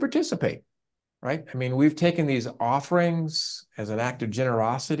 we could participate, right? I mean, we've taken these offerings as an act of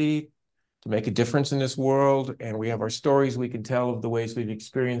generosity to make a difference in this world, and we have our stories we can tell of the ways we've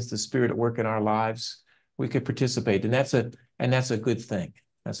experienced the Spirit at work in our lives. We could participate, and that's a good thing.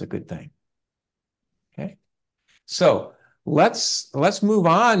 That's a good thing. Okay, so let's move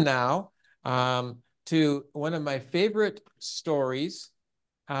on now to one of my favorite stories.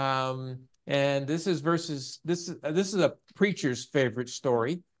 And this is a preacher's favorite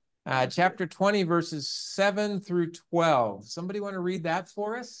story, chapter 20, verses 7 through 12. Somebody want to read that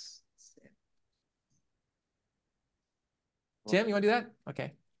for us? Tim, you want to do that?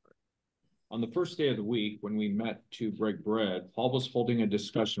 Okay. On the first day of the week, when we met to break bread, Paul was holding a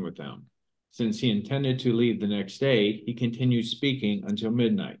discussion with them. Since he intended to leave the next day, he continued speaking until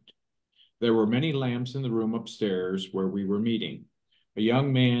midnight. There were many lamps in the room upstairs where we were meeting. A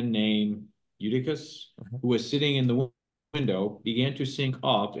young man named Eutychus, who was sitting in the window, began to sink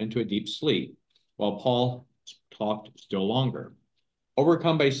off into a deep sleep, while Paul talked still longer.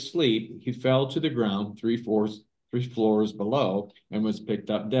 Overcome by sleep, he fell to the ground three floors below and was picked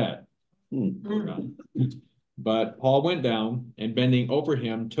up dead. But Paul went down and bending over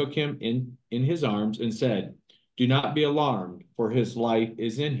him, took him in his arms and said, "Do not be alarmed, for his life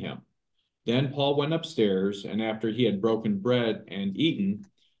is in him." Then Paul went upstairs, and after he had broken bread and eaten,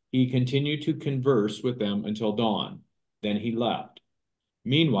 he continued to converse with them until dawn. Then he left.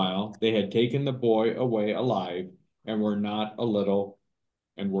 Meanwhile, they had taken the boy away alive and were not a little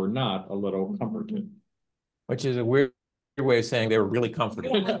comforted. Which is a weird way of saying they were really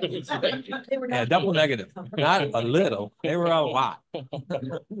comforted. Yeah, double negative. Not a little, they were a lot.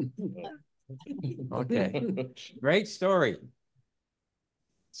 Okay, great story.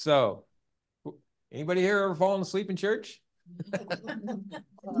 So, anybody here ever fallen asleep in church?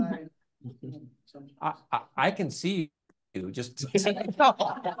 I can see you just. Sitting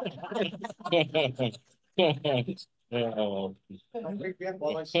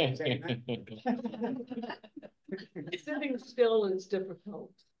still is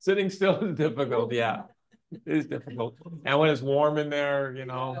difficult. Sitting still is difficult, yeah. It is difficult. And when it's warm in there, you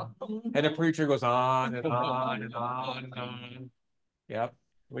know, and the preacher goes on and on and on and on. Yep,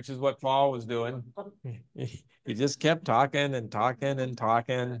 which is what Paul was doing. He just kept talking and talking and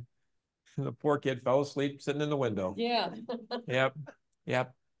talking. The poor kid fell asleep sitting in the window. Yeah. Yep,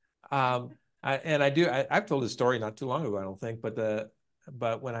 yep. I've told this story not too long ago, I don't think, but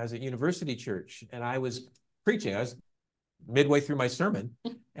when I was at University Church and I was preaching, I was midway through my sermon,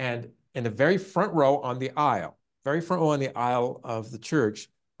 and in the very front row on the aisle of the church,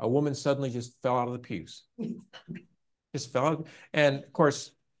 a woman suddenly just fell out of the pews. Just fell out. And of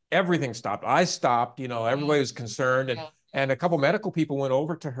course, everything stopped. I stopped, you know, everybody was concerned. And a couple medical people went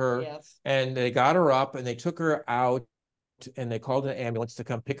over to her, and they got her up and they took her out and they called an ambulance to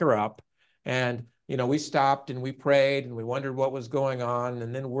come pick her up. And, you know, we stopped and we prayed and we wondered what was going on.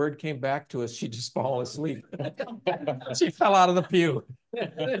 And then word came back to us, she'd just fallen asleep. She fell out of the pew.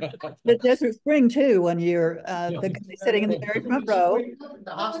 The Desert Spring too, one year, the guy sitting in the very front row.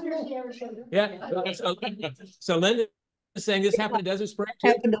 Yeah. So Linda is saying this happened in Desert Spring too?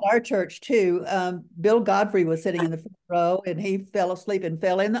 Happened at our church too. Bill Godfrey was sitting in the front row and he fell asleep and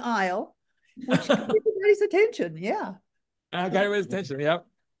fell in the aisle, which got everybody's attention. Yeah. I got everybody's attention. Yep.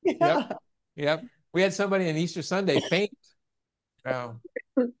 Yep. Yep. We had somebody on Easter Sunday faint. Yeah,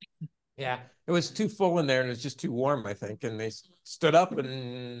 it was too full in there and it was just too warm, I think. And they stood up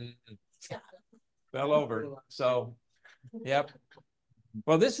and fell over. So, yep.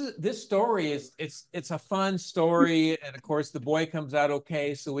 Well, this story is it's a fun story, and of course the boy comes out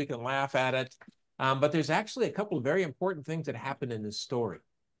okay, so we can laugh at it. But there's actually a couple of very important things that happen in this story.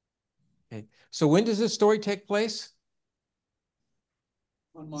 Okay, so when does this story take place?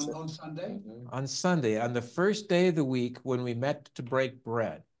 On Sunday? On Sunday, on the first day of the week when we met to break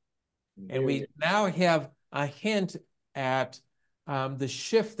bread. And we now have a hint at the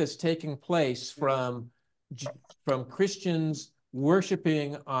shift that's taking place from Christians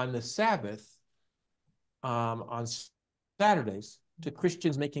worshiping on the Sabbath on Saturdays to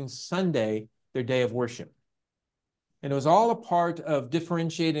Christians making Sunday their day of worship. And it was all a part of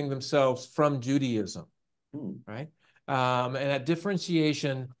differentiating themselves from Judaism, right? And that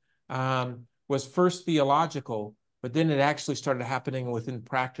differentiation was first theological, but then it actually started happening within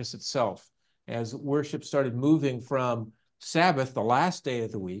practice itself as worship started moving from Sabbath, the last day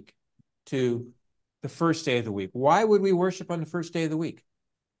of the week, to the first day of the week. Why would we worship on the first day of the week?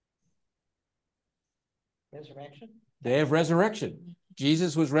 Resurrection. Day of resurrection.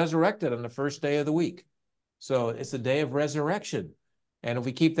 Jesus was resurrected on the first day of the week. So it's the day of resurrection. And if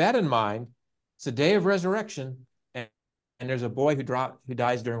we keep that in mind, it's a day of resurrection, and there's a boy who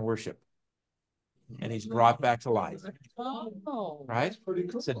dies during worship. And he's brought back to life. Oh, right? Pretty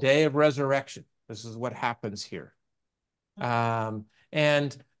cool. It's a day of resurrection. This is what happens here. And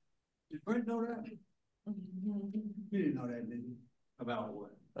Did Brent know that? You didn't know that, did you? About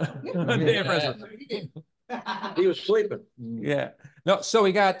what? day of resurrection. He was sleeping. Yeah. No, so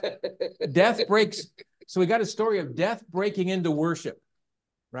we got death breaks. So we got a story of death breaking into worship,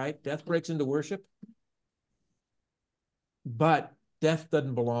 right? Death breaks into worship. But death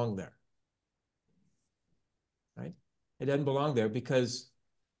doesn't belong there. Right? It doesn't belong there because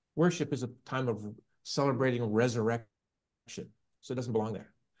worship is a time of celebrating resurrection. So it doesn't belong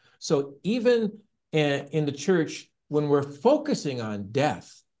there. So even in the church, when we're focusing on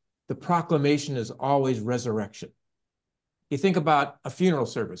death, the proclamation is always resurrection. You think about a funeral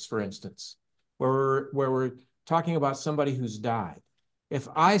service, for instance, where we're talking about somebody who's died. If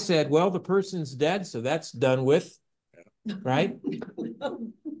I said, well, the person's dead, so that's done with, right?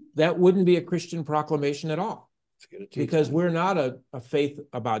 That wouldn't be a Christian proclamation at all. Because we're not a faith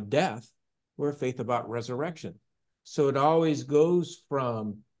about death, we're a faith about resurrection. So it always goes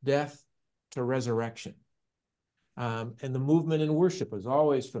from death to resurrection. And the movement in worship is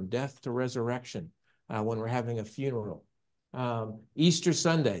always from death to resurrection when we're having a funeral. Easter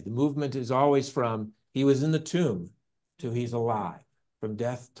Sunday, the movement is always from he was in the tomb to he's alive, from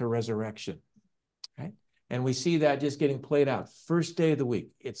death to resurrection. Right? And we see that just getting played out. First day of the week,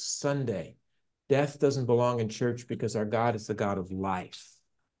 it's Sunday. Death doesn't belong in church because our God is the God of life,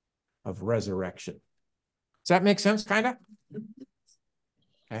 of resurrection. Does that make sense, kind of?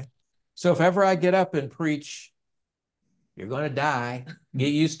 Okay. So if ever I get up and preach, you're going to die,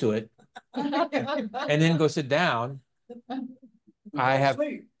 get used to it, and then go sit down, I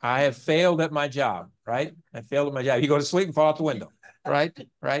have failed at my job, right? I failed at my job. You go to sleep and fall out the window, right?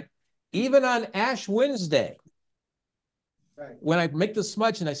 Right? Even on Ash Wednesday, when I make the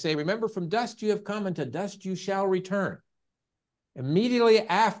smudge and I say, remember, from dust you have come, and to dust you shall return. Immediately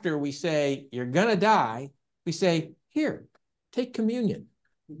after we say, you're going to die, we say, here, take communion,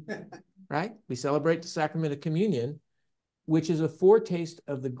 right? We celebrate the sacrament of communion, which is a foretaste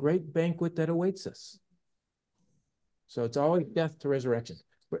of the great banquet that awaits us. So it's always death to resurrection.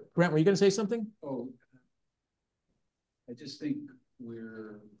 Brent, were you going to say something? Oh, I just think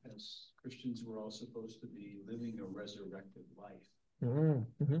as Christians, we're all supposed to be living a resurrected life.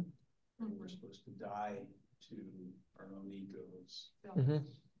 Mm-hmm. We're supposed to die to our own egos. Mm-hmm.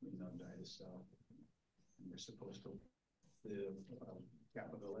 Die to self. And we're supposed to live a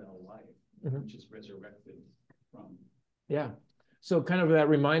capital L life, which is resurrected from. Yeah. So kind of that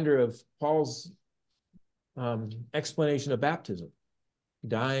reminder of Paul's explanation of baptism,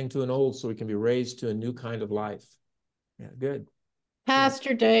 dying to an old so we can be raised to a new kind of life. Yeah, good.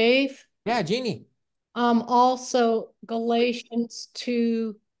 Pastor Dave. Yeah, Jeannie. Also Galatians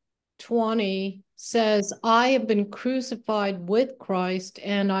 2:20 says, I have been crucified with Christ,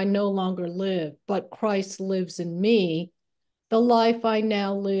 and I no longer live, but Christ lives in me. The life I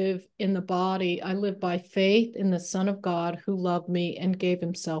now live in the body, I live by faith in the Son of God who loved me and gave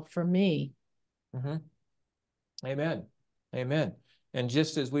himself for me. Mm-hmm. Amen. Amen. And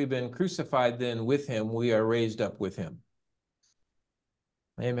just as we've been crucified then with him, we are raised up with him.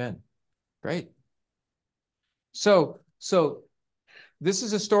 Amen. Great. So this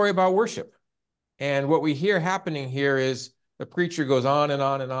is a story about worship. And what we hear happening here is the preacher goes on and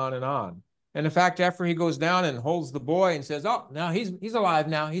on and on and on. And in fact, after he goes down and holds the boy and says, oh, now he's alive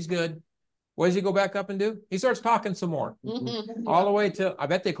now, he's good. What does he go back up and do? He starts talking some more. All the way to, I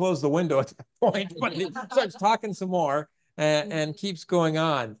bet they closed the window at that point, but he starts talking some more and keeps going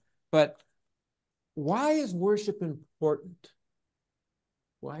on. But why is worship important?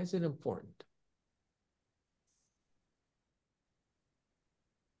 Why is it important?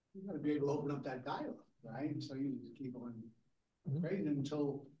 You gotta be able to open up that dialogue, right? So you just keep on praising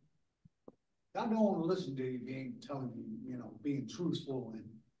until God don't want to listen to you telling you, being truthful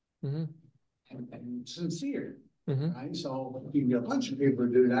and sincere, right? So if you can get a bunch of people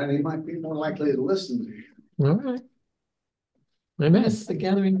to do that, they might be more likely to listen to you. All right. Amen. It's the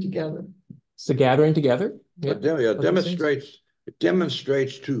gathering together. It's the gathering together. Yep. It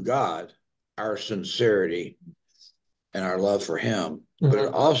demonstrates to God our sincerity and our love for him, but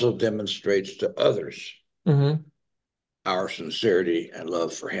it also demonstrates to others our sincerity and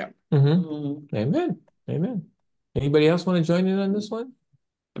love for him. Amen. Amen. Anybody else want to join in on this one?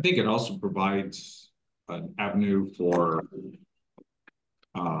 I think it also provides an avenue for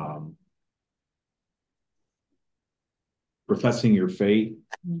professing your faith,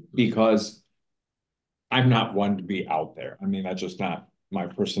 because I'm not one to be out there. I mean, that's just not my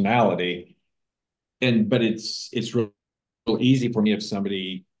personality. But it's real easy for me if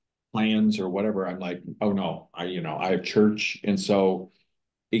somebody plans or whatever. I'm like, oh no, I have church, and so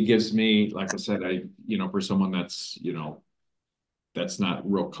it gives me, like I said, for someone that's that's not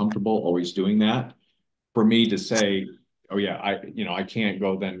real comfortable always doing that, for me to say, oh yeah, I can't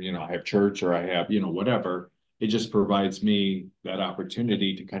go, then I have church or I have whatever. It just provides me that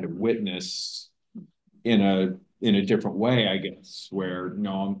opportunity to kind of witness in a different way, I guess, where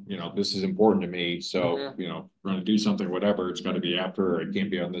no, this is important to me. So, we're going to do something, whatever, it's got to be after, or it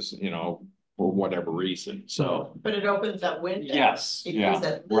can't be on this, for whatever reason. So, But it opens that window. Yes. It Yeah. gives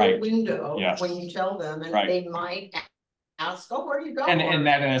that little Right. window Yes. when you tell them, and Right. they might go where you go. And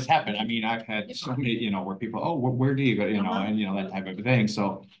that has happened. I mean, I've had so many, you know, where people, oh, where do you go, you know, and you know, that type of thing.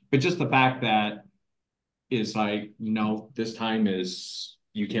 So, but just the fact that is like, no, this time is,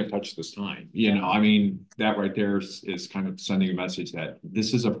 you can't touch this time, you know, I mean, that right there is kind of sending a message that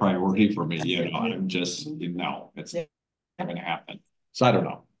this is a priority for me, you know, I'm just, you know, it's not gonna happen. So I don't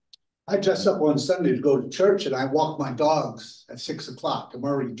know. I dress up on Sunday to go to church and I walk my dogs at 6 o'clock. I'm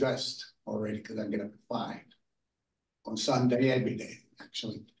already dressed already because I get up at 5. On Sunday, every day,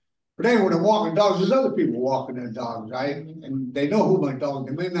 actually. But then when I'm walking dogs, there's other people walking their dogs, right? And they know who my dog,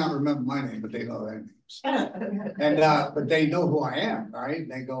 they may not remember my name, but they know their names. And but they know who I am, right? And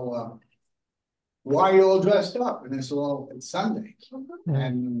they go, why are you all dressed up? And I said, well, it's Sunday.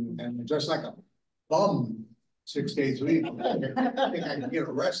 And just like a bum 6 days a week. I think I can get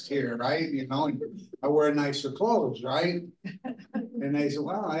a rest here, right? You know, and I wear nicer clothes, right? And they said,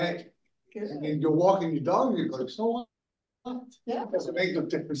 well, and you're walking your dog, you go, so what? Yeah, it doesn't make no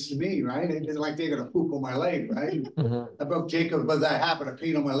difference to me, right? It's like they're gonna poop on my leg, right? I broke Jacob, but that happened to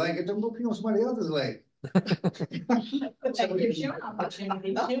pee on my leg, it didn't go pee on somebody else's leg. That gives you an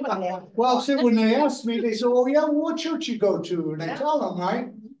opportunity too. Well, see, when they ask me, they say, oh, yeah, well, what church you go to? And I tell them,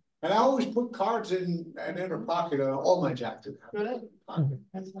 right? And I always put cards in an inner pocket of all my jackets.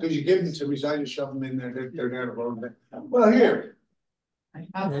 Because you give them to me, so I just shove them in there, they're there to hold them. Well, here.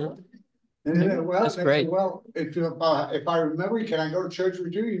 And then, well, That's great. Well, if I remember, can I go to church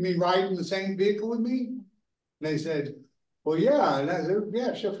with you? You mean ride in the same vehicle with me? And they said, well, yeah. And I said,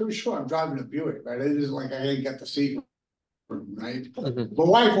 yeah, sure, for sure. I'm driving a Buick, right? It isn't like I ain't got the seat, right? My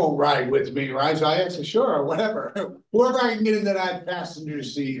wife won't ride with me, right? So I said, sure, whatever. Whoever I can get into that passenger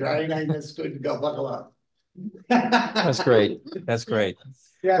seat, right? That's good to go. Buckle up. That's great. That's great.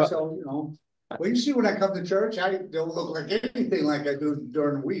 Yeah, well, so, you know. Well, you see, when I come to church, I don't look like anything like I do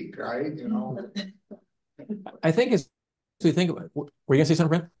during the week, right? You know. I think as we think about, were you gonna say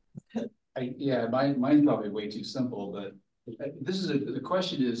something, Brent? Yeah, mine's probably way too simple, but this is the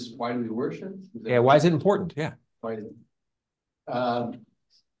question is, why do we worship? Yeah, why is it important? Yeah. Why?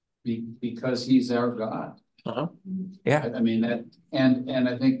 Because he's our God. Yeah. I mean that, and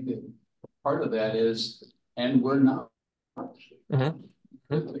I think that part of that is, and we're not.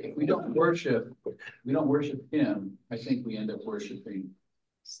 If we don't worship him, I think we end up worshiping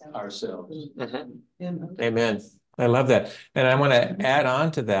ourselves. Amen. I love that. And I want to add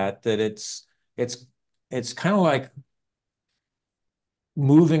on to that, that it's kind of like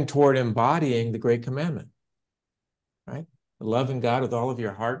moving toward embodying the great commandment, right? Loving God with all of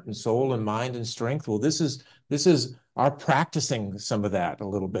your heart and soul and mind and strength. Well, this is our practicing some of that a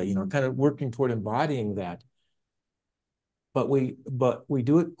little bit, you know, kind of working toward embodying that. But we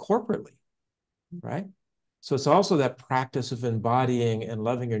do it corporately, right? So it's also that practice of embodying and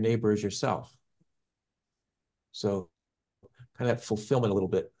loving your neighbor as yourself. So kind of that fulfillment a little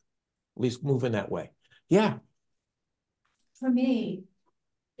bit, at least move in that way. Yeah. For me,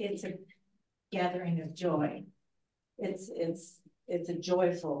 it's a gathering of joy. It's a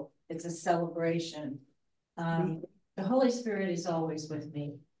joyful, it's a celebration. The Holy Spirit is always with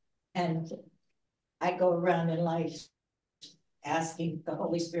me. And I go around in life asking the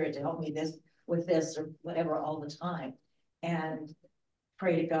Holy Spirit to help me with this or whatever all the time, and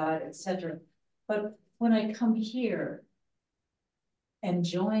pray to God, etc. But when I come here and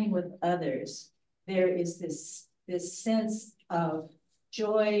join with others, there is this sense of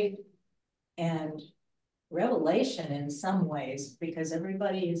joy and revelation in some ways, because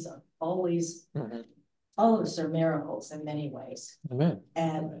everybody is always, all of us are miracles in many ways. Amen.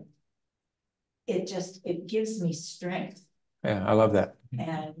 And it gives me strength. Yeah, I love that.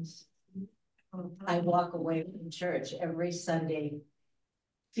 And I walk away from church every Sunday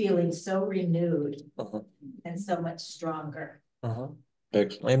feeling so renewed and so much stronger.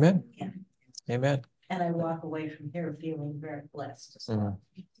 Amen. Yeah. Amen. And I walk away from here feeling very blessed as well.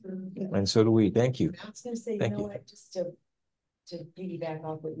 And so do we. Thank you. I was going to say, you know what, just to piggyback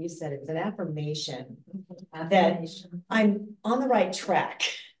off what you said, it's an affirmation that I'm on the right track.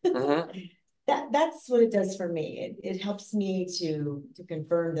 That's what it does for me. It helps me to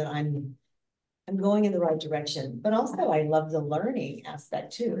confirm that I'm going in the right direction. But also I love the learning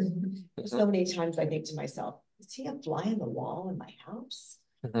aspect too. So many times I think to myself, is he a fly on the wall in my house?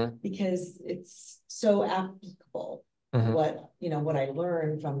 Because it's so applicable what I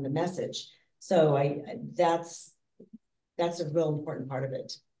learned from the message. So that's a real important part of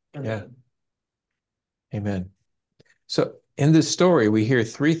it for me. Amen. So in this story, we hear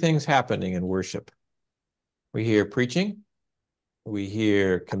three things happening in worship. We hear preaching, we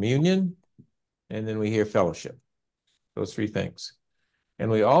hear communion, and then we hear fellowship. Those three things. And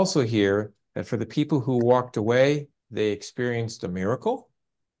we also hear that for the people who walked away they experienced a miracle,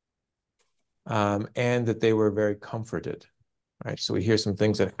 and that they were very comforted, right? So we hear some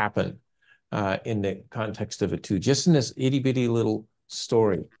things that happen in the context of it too, just in this itty bitty little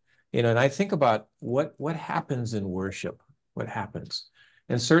story, you know. And I think about what happens in worship, what happens,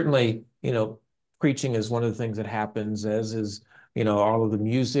 and certainly, you know, preaching is one of the things that happens, as is, you know, all of the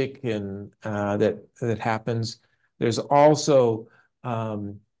music and that happens. There's also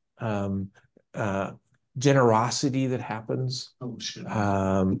generosity that happens,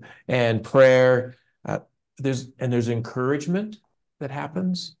 and prayer. There's encouragement that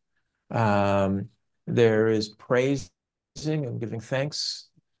happens. There is praising and giving thanks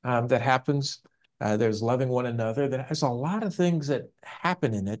that happens. There's loving one another. There's a lot of things that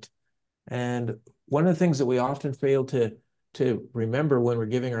happen in it. And one of the things that we often fail to remember when we're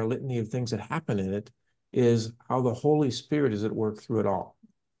giving our litany of things that happen in it is how the Holy Spirit is at work through it all,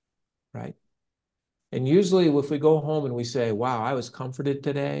 right? And usually if we go home and we say, wow, I was comforted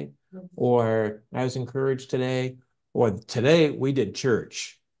today, or I was encouraged today, or today we did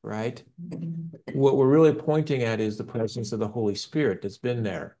church, right? What we're really pointing at is the presence of the Holy Spirit that's been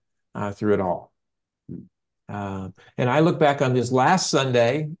there through it all. And I look back on this last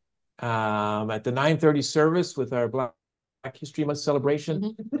Sunday at the 9:30 service with our Black History Month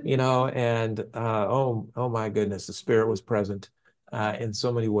celebration, you know, and oh my goodness, the Spirit was present in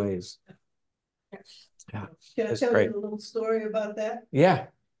so many ways. Yeah, Can I tell you a little story about that? Yeah.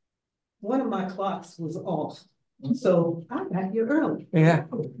 One of my clocks was off, so I got here early. Yeah.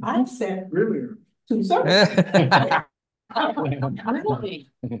 I sat really to service. That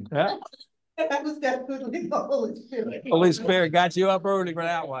was definitely the Holy Spirit. Holy Spirit got you up early for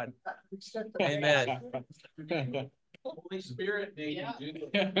that one. Amen. Holy Spirit, yeah.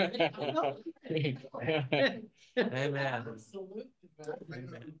 Amen.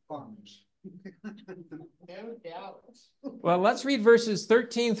 No doubt. Well, let's read verses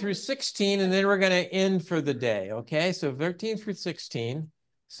 13 through 16, and then we're going to end for the day. Okay, so 13 through 16.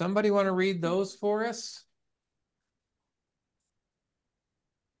 Somebody want to read those for us?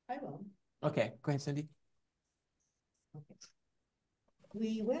 I will. Okay, go ahead, Cindy. Okay.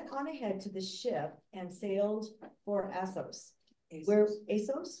 We went on ahead to the ship and sailed for Assos, where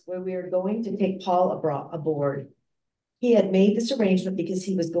we are going to take Paul aboard. He had made this arrangement because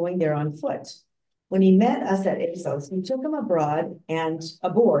he was going there on foot. When he met us at Assos, we took him aboard, and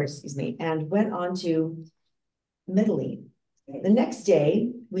went on to Mytilene. The next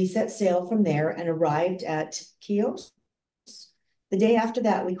day, we set sail from there and arrived at Chios. The day after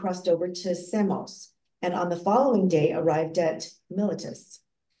that, we crossed over to Samos, and on the following day arrived at Miletus.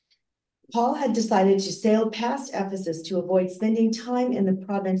 Paul had decided to sail past Ephesus to avoid spending time in the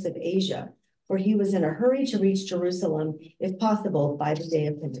province of Asia, for he was in a hurry to reach Jerusalem, if possible, by the day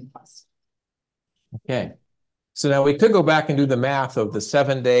of Pentecost. Okay. So now we could go back and do the math of the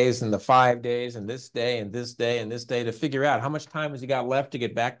 7 days and the 5 days and this day and this day and this day to figure out how much time has he got left to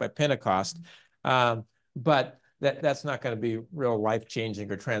get back by Pentecost. But that's not going to be real life-changing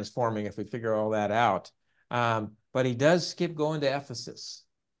or transforming if we figure all that out. But he does skip going to Ephesus.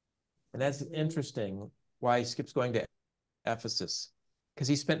 And that's interesting why he skips going to Ephesus, because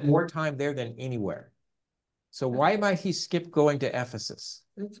he spent more time there than anywhere. So why might he skip going to Ephesus?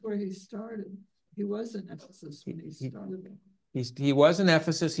 That's where he started. He was in Ephesus when he started. He was in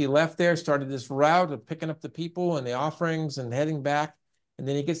Ephesus. He left there, started this route of picking up the people and the offerings and heading back. And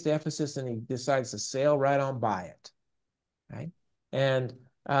then he gets to Ephesus and he decides to sail right on by it, right? And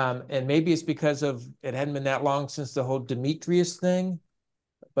maybe it's because of it hadn't been that long since the whole Demetrius thing.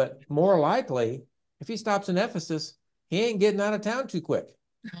 But more likely, if he stops in Ephesus, he ain't getting out of town too quick,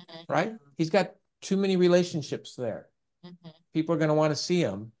 right? He's got too many relationships there. People are going to want to see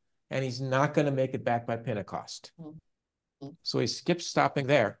him, and he's not going to make it back by Pentecost. So he skips stopping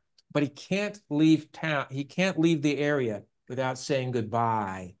there, but he can't leave town. He can't leave the area without saying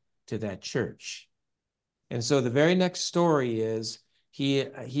goodbye to that church. And so the very next story is he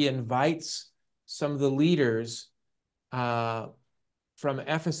invites some of the leaders from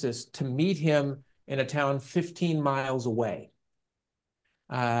Ephesus to meet him in a town 15 miles away.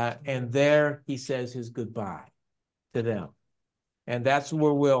 And there he says his goodbye to them. And that's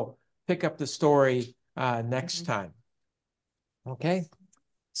where we'll pick up the story next time. Okay?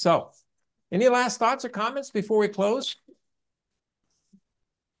 So, any last thoughts or comments before we close?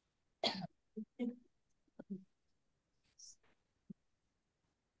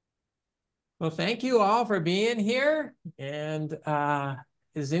 Well, thank you all for being here. And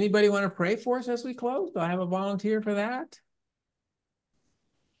does anybody want to pray for us as we close? Do I have a volunteer for that?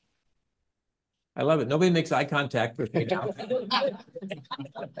 I love it. Nobody makes eye contact with me now.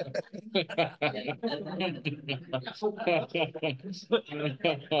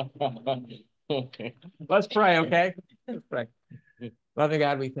 Okay. Let's pray, okay? Let's pray. Father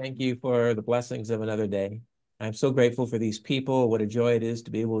God, we thank you for the blessings of another day. I'm so grateful for these people. What a joy it is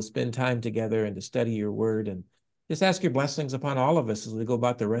to be able to spend time together and to study your word, and just ask your blessings upon all of us as we go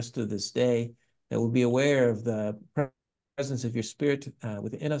about the rest of this day, that we'll be aware of the presence of your spirit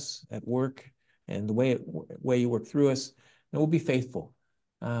within us at work and the way you work through us, and we'll be faithful.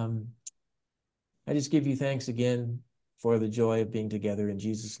 I just give you thanks again for the joy of being together. In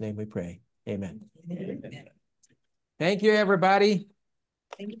Jesus' name we pray. Amen. Amen. Thank you, everybody.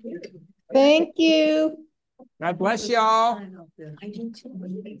 Thank you. Thank you. God bless y'all. I do too.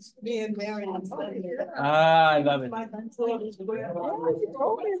 I love it.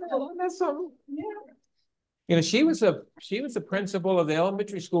 That's something. You know, she was a principal of the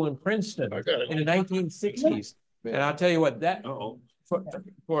elementary school in Princeton in the 1960s. And I'll tell you what, that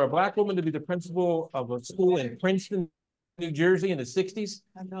for a Black woman to be the principal of a school in Princeton, New Jersey in the 60s,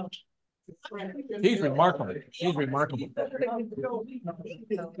 she's remarkable. She's remarkable.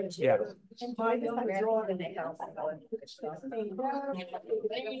 Yeah.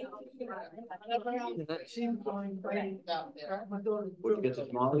 Would you get the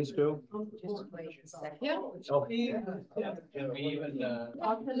tamales too? Yeah. Can we even,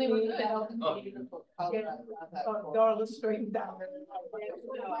 Darla straightened out.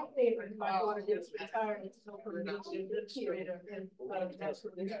 My favorite, my daughter gets retired, so her administrator, and that's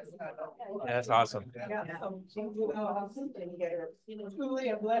what it is. That's awesome. Yeah, so she will, truly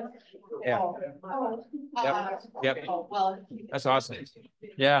a blessing. Yeah. Yep. That's awesome.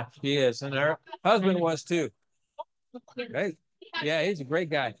 Yeah, she is. And her husband was too. Right. Yeah, he's a great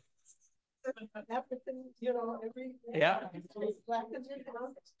guy. African, you know, every. Yeah. Black in your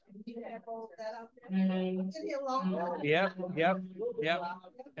house, you have all that out there. Yep.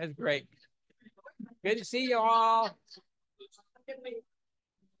 That's great. Good to see you all.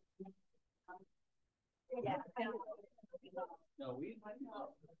 no, we.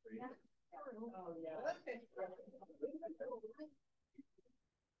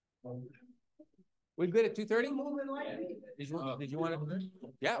 We good at 2:30? Did you want to?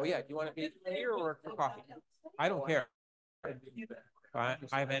 Yeah, oh yeah. Do you want to be here or for coffee? I don't care. I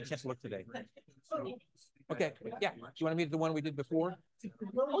haven't had a chance to look today. Okay, yeah. Do you want to meet the one we did before?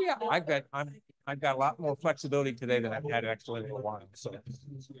 Oh yeah, I've got a lot more flexibility today than I've had actually in a while. So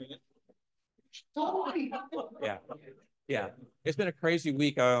yeah. It's been a crazy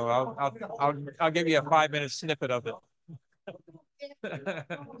week. I'll give you a 5-minute snippet of it.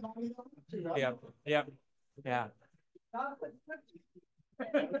 Yeah.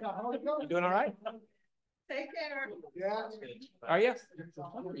 You doing all right? Take care. Yeah. Are you? I've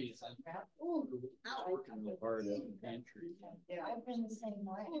been the same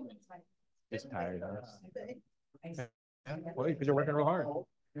way. Just tired. Well, because you're working real hard.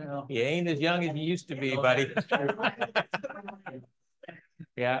 You ain't as young as you used to be, buddy.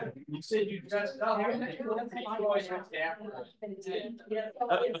 Yeah. You said you dressed up.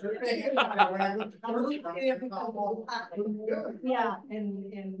 Yeah,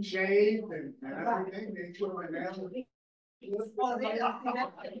 and. Shaved and everything, make sure my nails.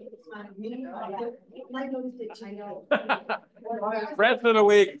 Rest of the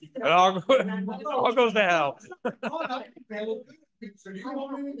week, and all goes to hell. So you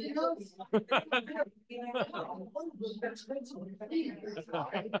want anything else?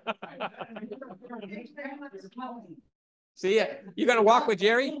 See ya. You gonna walk with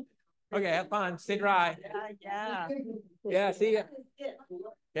Jerry? Okay, have fun. Stay dry. Yeah. Yeah, see ya.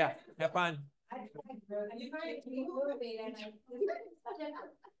 Yeah, have fun.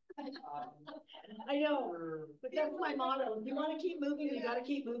 I know, but that's my motto. If you want to keep moving, you got to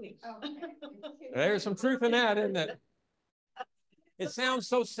keep moving. There's some truth in that, isn't it? It sounds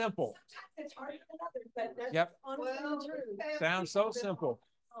so simple. It's hard for others, but that's Yep. honestly true. Sounds so simple.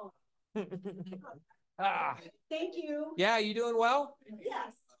 Thank you. Yeah, you doing well?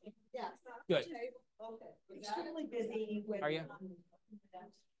 Yes. Good. Okay. Extremely busy with. Are you?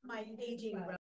 My aging